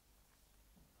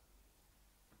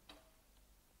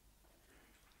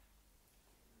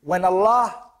when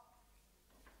Allah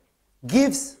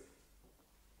gives,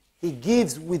 He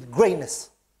gives with greatness,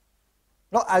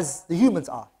 not as the humans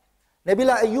are.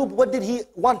 Nabila Ayyub, what did he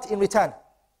want in return?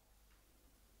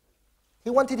 He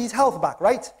wanted his health back,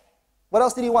 right? What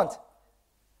else did he want?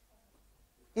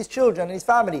 His children and his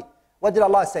family. What did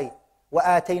Allah say?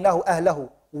 وَآتَيْنَاهُ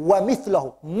أَهْلَهُ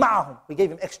وَمِثْلَهُ مَعَهُمْ. We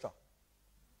gave him extra.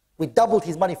 We doubled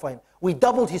his money for him. We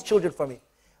doubled his children for him.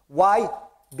 Why?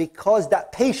 Because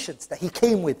that patience that he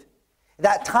came with,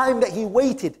 that time that he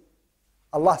waited,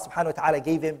 Allah subhanahu wa ta'ala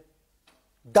gave him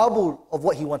double of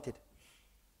what he wanted.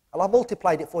 Allah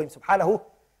multiplied it for him subhanahu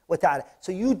wa ta'ala.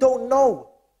 So you don't know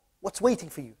what's waiting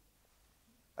for you.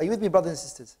 Are you with me, brothers and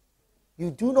sisters?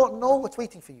 You do not know what's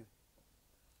waiting for you.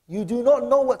 You do not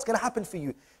know what's going to happen for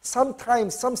you.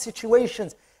 Sometimes, some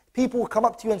situations, people will come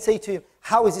up to you and say to you,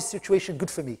 how is this situation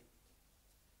good for me?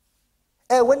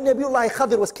 When Nabiullah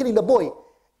Khadir was killing the boy,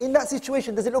 in that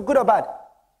situation, does it look good or bad?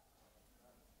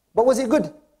 But was it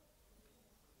good?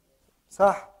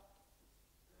 Sah.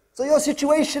 So your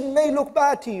situation may look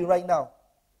bad to you right now.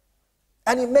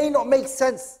 And it may not make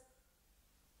sense.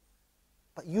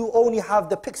 But you only have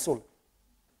the pixel.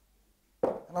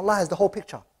 And Allah has the whole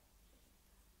picture.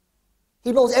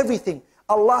 He knows everything.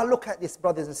 Allah, look at this,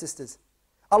 brothers and sisters.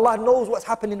 Allah knows what's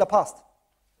happened in the past.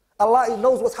 Allah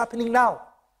knows what's happening now.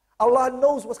 Allah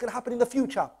knows what's going to happen in the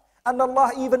future. And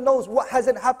Allah even knows what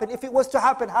hasn't happened. If it was to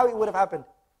happen, how it would have happened.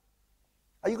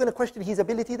 Are you going to question his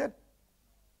ability then?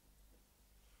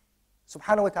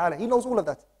 Subhanahu wa ta'ala. He knows all of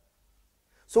that.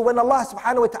 So when Allah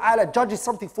subhanahu wa ta'ala judges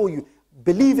something for you,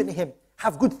 believe in him,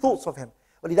 have good thoughts of him.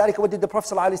 وَلِذَلِكَ what did the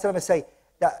Prophet ﷺ say?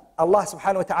 That Allah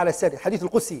subhanahu wa ta'ala said, Hadith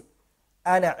al-Qudsi,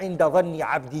 أَنَا عِنْدَ ظَنِّ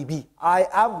عَبْدِي بِي. I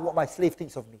am what my slave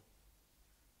thinks of me.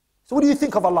 So what do you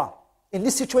think of Allah? In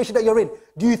this situation that you're in,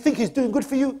 do you think he's doing good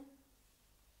for you?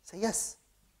 Say yes.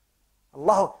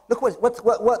 Allah, look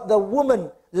what the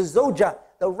woman, the zawja,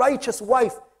 the righteous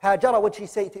wife, Hajara, what did she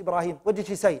say to Ibrahim? What did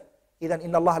she say? إِذَنْ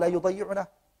إِنَّ اللَّهَ لَا يُضَيِّعُنَا.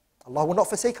 Allah will not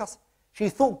forsake us. She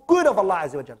thought good of Allah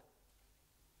Azza wa Jal.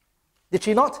 Did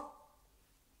she not?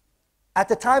 At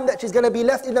the time that she's going to be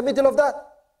left in the middle of that,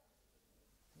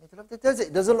 middle of the desert,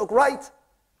 it doesn't look right.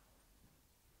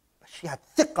 But she had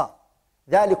thiqah.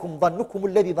 ذَلِكُمْ ظَنُّكُمُ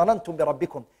الَّذِي ظَنَنْتُمْ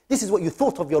بِرَبِّكُمْ. This is what you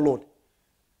thought of your Lord.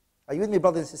 Are you with me,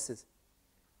 brothers and sisters?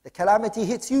 The calamity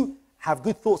hits you, have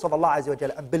good thoughts of Allah Azza wa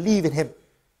Jalla and believe in Him.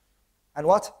 And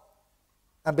what?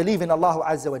 And believe in Allah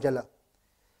Azza wa Jalla.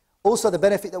 Also the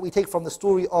benefit that we take from the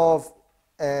story of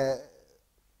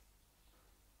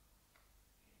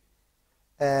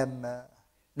Nabiullah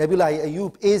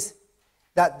Ayub is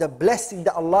that the blessing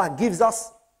that Allah gives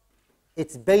us,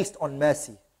 it's based on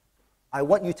mercy. I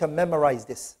want you to memorize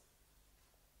this.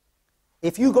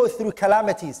 If you go through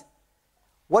calamities,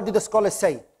 what do the scholars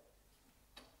say?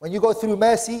 When you go through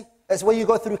mercy, that's when you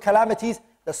go through calamities,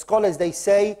 the scholars, they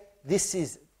say, this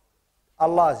is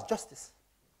Allah's justice.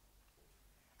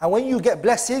 And when you get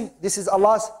blessing, this is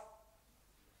Allah's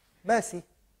mercy.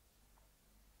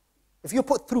 If you're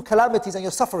put through calamities and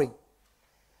you're suffering,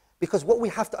 because what we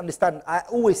have to understand, I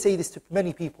always say this to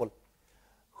many people,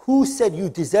 who said you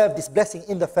deserve this blessing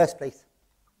in the first place?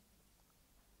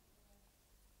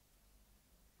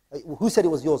 Who said it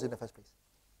was yours in the first place?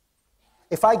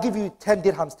 If I give you 10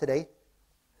 dirhams today,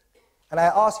 and I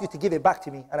ask you to give it back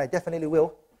to me, and I definitely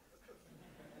will,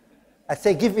 I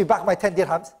say, give me back my 10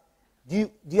 dirhams, do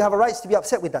you have a right to be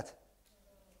upset with that?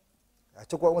 I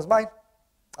took what was mine.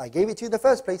 I gave it to you in the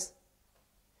first place.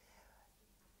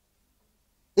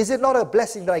 Is it not a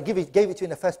blessing that I gave it to you in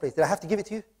the first place? Did I have to give it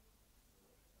to you?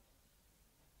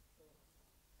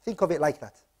 Think of it like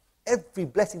that. Every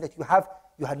blessing that you have,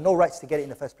 you had no rights to get it in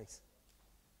the first place.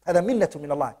 هذا منة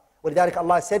من الله. ولذلك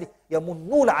الله said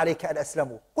يمنون عليك أن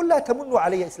أسلموا قل لا تمنوا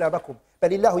علي إسلامكم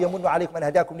بل الله يمن عليكم أن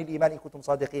هداكم للإيمان إن كنتم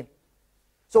صادقين.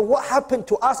 So what happened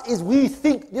to us is we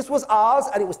think this was ours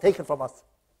and it was taken from us.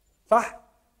 صح?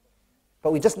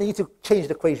 But we just need to change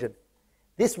the equation.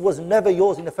 This was never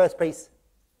yours in the first place.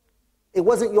 It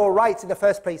wasn't your rights in the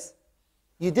first place.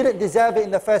 You didn't deserve it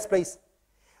in the first place.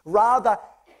 Rather,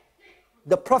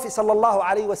 the Prophet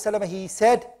ﷺ, he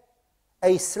said,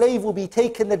 a slave will be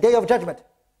taken the day of judgment.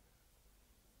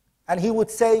 And he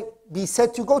would say, be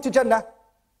said to go to Jannah.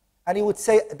 And he would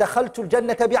say, دَخَلْتُ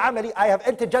الْجَنَّةَ بِعَمَلِي. I have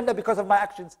entered Jannah because of my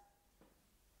actions.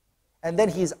 And then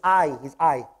his eye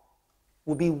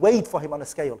will be weighed for him on a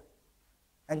scale.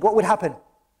 And what would happen?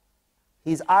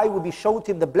 His eye will be shown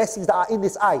to him the blessings that are in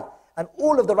this eye. And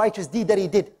all of the righteous deed that he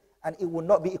did. And it will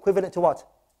not be equivalent to what?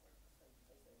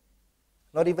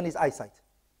 Not even his eyesight.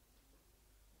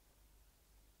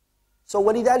 So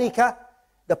وَلِذَلِكَ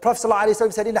the Prophet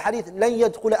ﷺ said in the hadith, لَنْ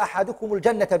يَدْخُلَ أَحَدُكُمُ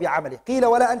الْجَنَّةَ بِعَمَلِهِ قِيلَ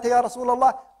وَلَا أَنْتَ يَا رَسُولَ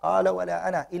اللَّهِ قَالَ وَلَا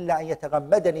أَنَا إِلَّا أَنْ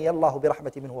يَتَغَمَّدَنِي اللَّهُ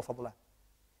بِرَحْمَةٍ مِّنْهُ وَفَضْلًا.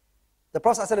 The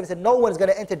Prophet ﷺ said, no one is going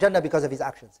to enter Jannah because of his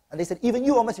actions. And they said, even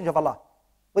you, O Messenger of Allah.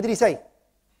 What did he say?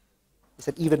 He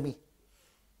said, even me.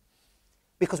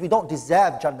 Because we don't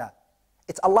deserve Jannah.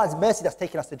 It's Allah's mercy that's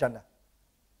taken us to Jannah.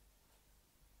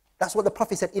 That's what the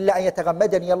Prophet said, إِلَّا أَنْ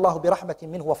يَتَغَمَّدَنِي اللَّهُ بِرَحْمَةٍ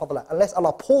مِّنْهُ وَفَضْلًا. Unless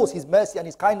Allah pours His mercy and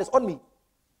His kindness on me,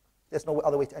 there's no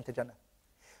other way to enter Jannah.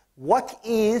 What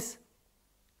is,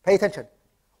 pay attention,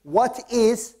 what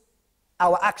is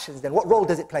our actions then? What role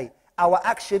does it play? Our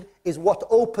action is what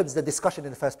opens the discussion in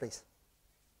the first place.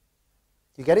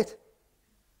 Do you get it?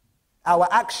 Our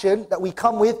action that we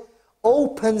come with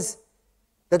opens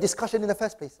the discussion in the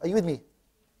first place. Are you with me?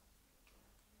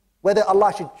 Whether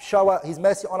Allah should shower His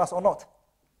mercy on us or not.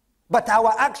 But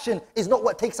our action is not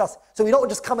what takes us. So we don't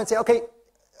just come and say, okay,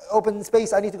 open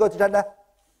space, I need to go to Jannah.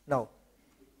 No.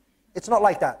 It's not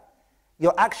like that.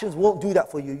 Your actions won't do that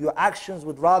for you. Your actions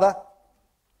would rather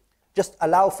just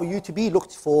allow for you to be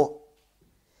looked for.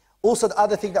 Also, the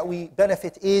other thing that we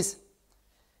benefit is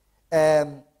a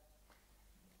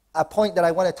point that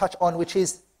I want to touch on, which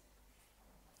is,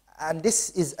 and this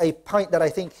is a point that I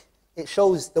think it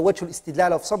shows the wajhul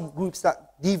istidlal of some groups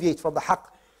that deviate from the haqq,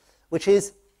 which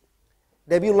is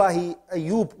Nabiullah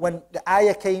Ayub, when the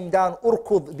ayah came down,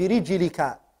 urkud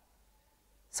birijilika.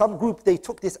 Some group, they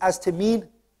took this as to mean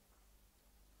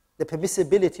the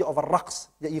permissibility of a raqs,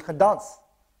 that you can dance,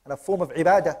 and a form of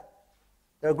ibadah.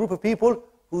 There are a group of people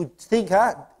who think,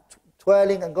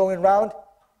 twirling and going round,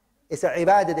 it's a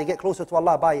ibadah, they get closer to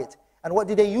Allah by it. And what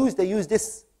did they use? They used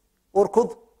this,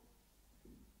 urkud,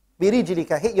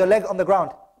 birijlika, hit your leg on the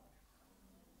ground.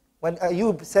 When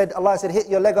Ayub said, Allah said, hit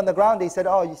your leg on the ground, they said,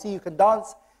 oh, you see, you can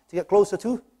dance to get closer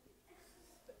to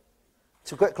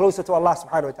Allah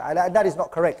subhanahu wa ta'ala. And that is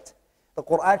not correct. The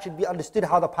Quran should be understood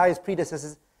how the pious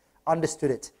predecessors understood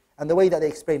it, and the way that they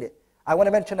explained it. I want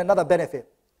to mention another benefit.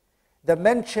 The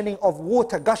mentioning of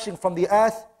water gushing from the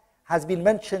earth has been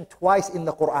mentioned twice in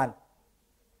the Quran,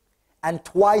 and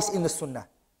twice in the Sunnah.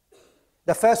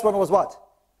 The first one was what?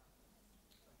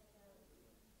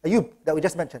 Ayub, that we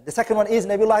just mentioned. The second one is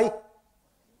Nabiullah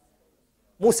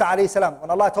Musa alayhi salam, when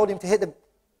Allah told him to hit the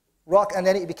rock and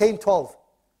then it became 12.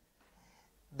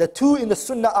 The two in the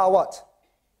Sunnah are what?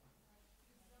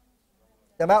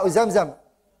 The Ma'u Zamzam.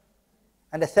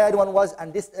 And the third one was,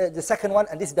 and this, the second one,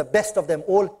 and this is the best of them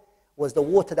all, was the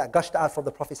water that gushed out from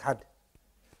the Prophet's hand.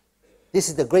 This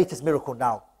is the greatest miracle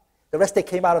now. The rest, they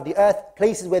came out of the earth,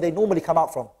 places where they normally come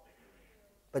out from.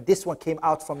 But this one came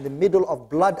out from the middle of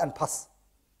blood and pus.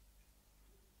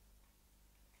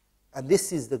 And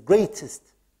this is the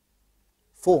greatest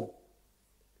form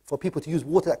for people to use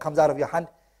water that comes out of your hand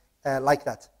like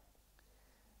that.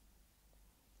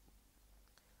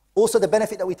 Also, the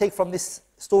benefit that we take from this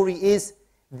story is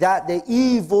that the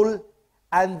evil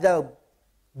and the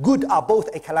good are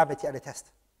both a calamity and a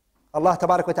test. Allah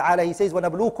Tabarak wa Ta'ala, He says,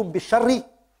 وَنَبْلُوكُمْ بِالشَّرِّ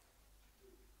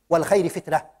وَالْخَيْرِ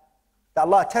فِتْنَةً. That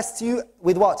Allah tests you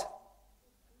with what?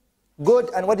 Good.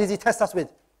 And what does He test us with?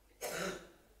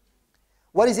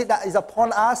 What is it that is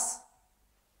upon us?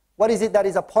 What is it that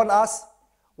is upon us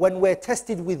when we're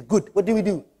tested with good? What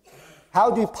do? How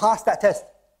do we pass that test?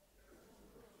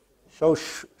 Show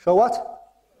what?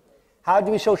 How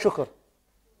do we show shukr?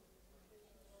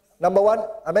 Number one,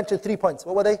 I mentioned 3 points.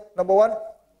 What were they? Number one,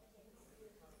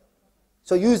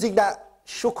 so using that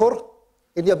shukr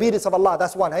in the obedience of Allah,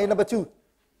 that's one. Hey, number two,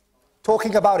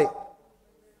 talking about it,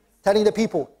 telling the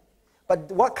people.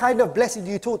 But what kind of blessing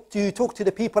do you talk to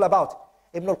the people about?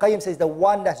 Ibn al-Qayyim says the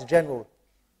one that's general.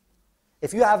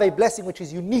 If you have a blessing which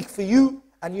is unique for you,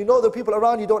 and you know the people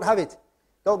around you don't have it,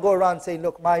 don't go around saying,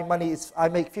 look, my money is, I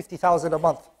make 50,000 a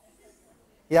month.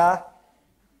 Yeah?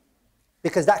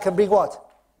 Because that can bring what?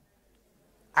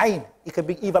 Ayn. It can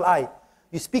bring evil eye.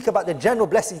 You speak about the general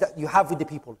blessings that you have with the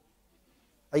people.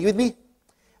 Are you with me?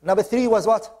 Number three was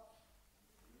what?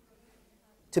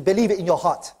 To believe it in your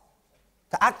heart.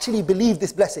 To actually believe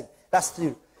this blessing. That's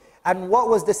true. And what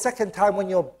was the second time when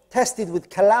you're tested with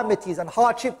calamities and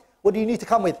hardship? What do you need to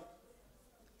come with?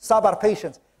 Sabr,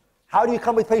 patience. How do you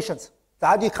come with patience? So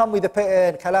how do you come with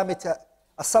the calamity?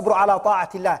 As-sabru ala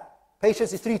ta'atillah.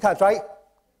 Patience is 3 types, right?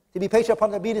 To be patient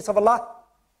upon the obedience of Allah.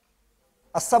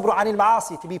 As-sabru anil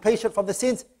ma'asi. To be patient from the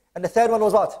sins. And the third one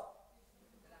was what?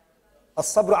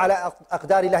 As-sabru ala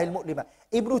aqdarillahi al-mu'lima.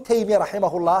 Ibn Taymiyyah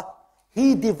rahimahullah,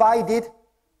 he divided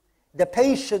the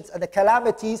patience and the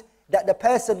calamities that the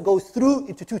person goes through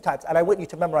into 2 types. And I want you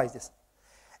to memorize this.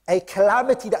 A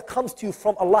calamity that comes to you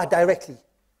from Allah directly.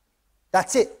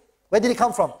 That's it. Where did it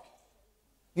come from?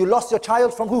 You lost your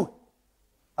child from who?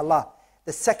 Allah.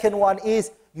 The second one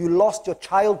is you lost your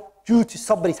child due to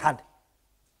somebody's hand.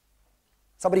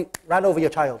 Somebody ran over your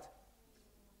child.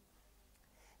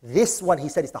 This one, he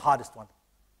said, is the hardest one.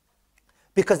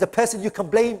 Because the person you can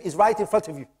blame is right in front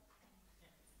of you.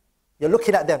 You're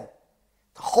looking at them.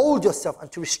 To hold yourself and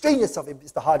to restrain yourself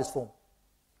is the hardest form.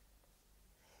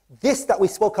 This that we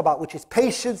spoke about, which is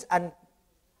patience and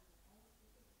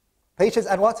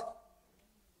what?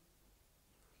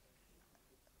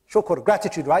 Shukr,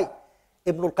 gratitude, right?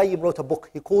 Ibn al-Qayyim wrote a book.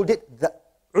 He called it the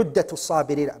Uddatu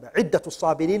Sabirina. Uddatu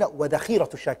Sabirina wa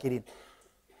Dakhiratu Shakirin.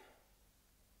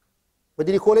 What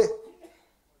did he call it?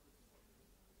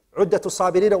 Uddatu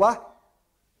Sabirina wa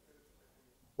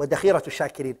Dakhiratu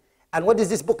Shakirin. And what does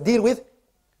this book deal with?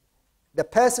 The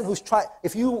person who's trying,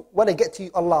 if you want to get to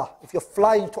Allah, if you're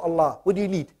flying to Allah, what do you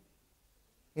need?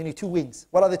 You need 2 wings.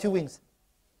 What are the 2 wings?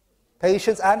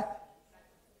 Patience and...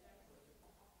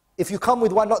 If you come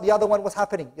with one, not the other one, what's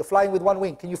happening? You're flying with 1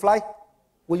 wing. Can you fly?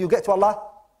 Will you get to Allah?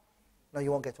 No,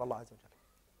 you won't get to Allah Azza wa Jalla.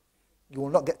 You will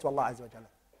not get to Allah Azza wa Jalla.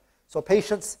 So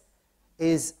patience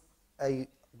is a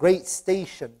great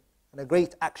station and a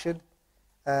great action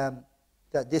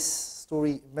that this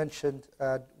story mentioned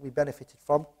we benefited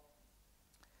from.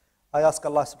 I ask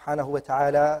Allah subhanahu wa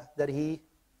ta'ala that He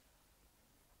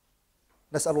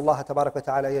نسأل الله تبارك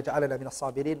وتعالى يجعلنا من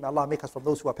الصابرين. May Allah make us from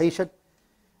those who are patient,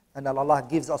 and that Allah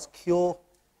gives us cure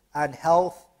and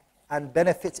health and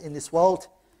benefits in this world.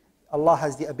 Allah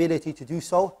has the ability to do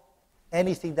so.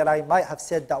 Anything that I might have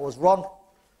said that was wrong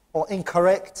or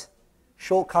incorrect,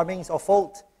 shortcomings or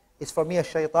fault is from me as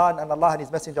shaitan, and Allah and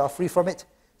His Messenger are free from it.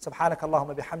 سبحانك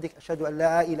اللهم بحمدك أشهد أن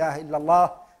لا إله إلا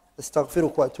الله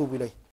أستغفرك وأتوب إليك.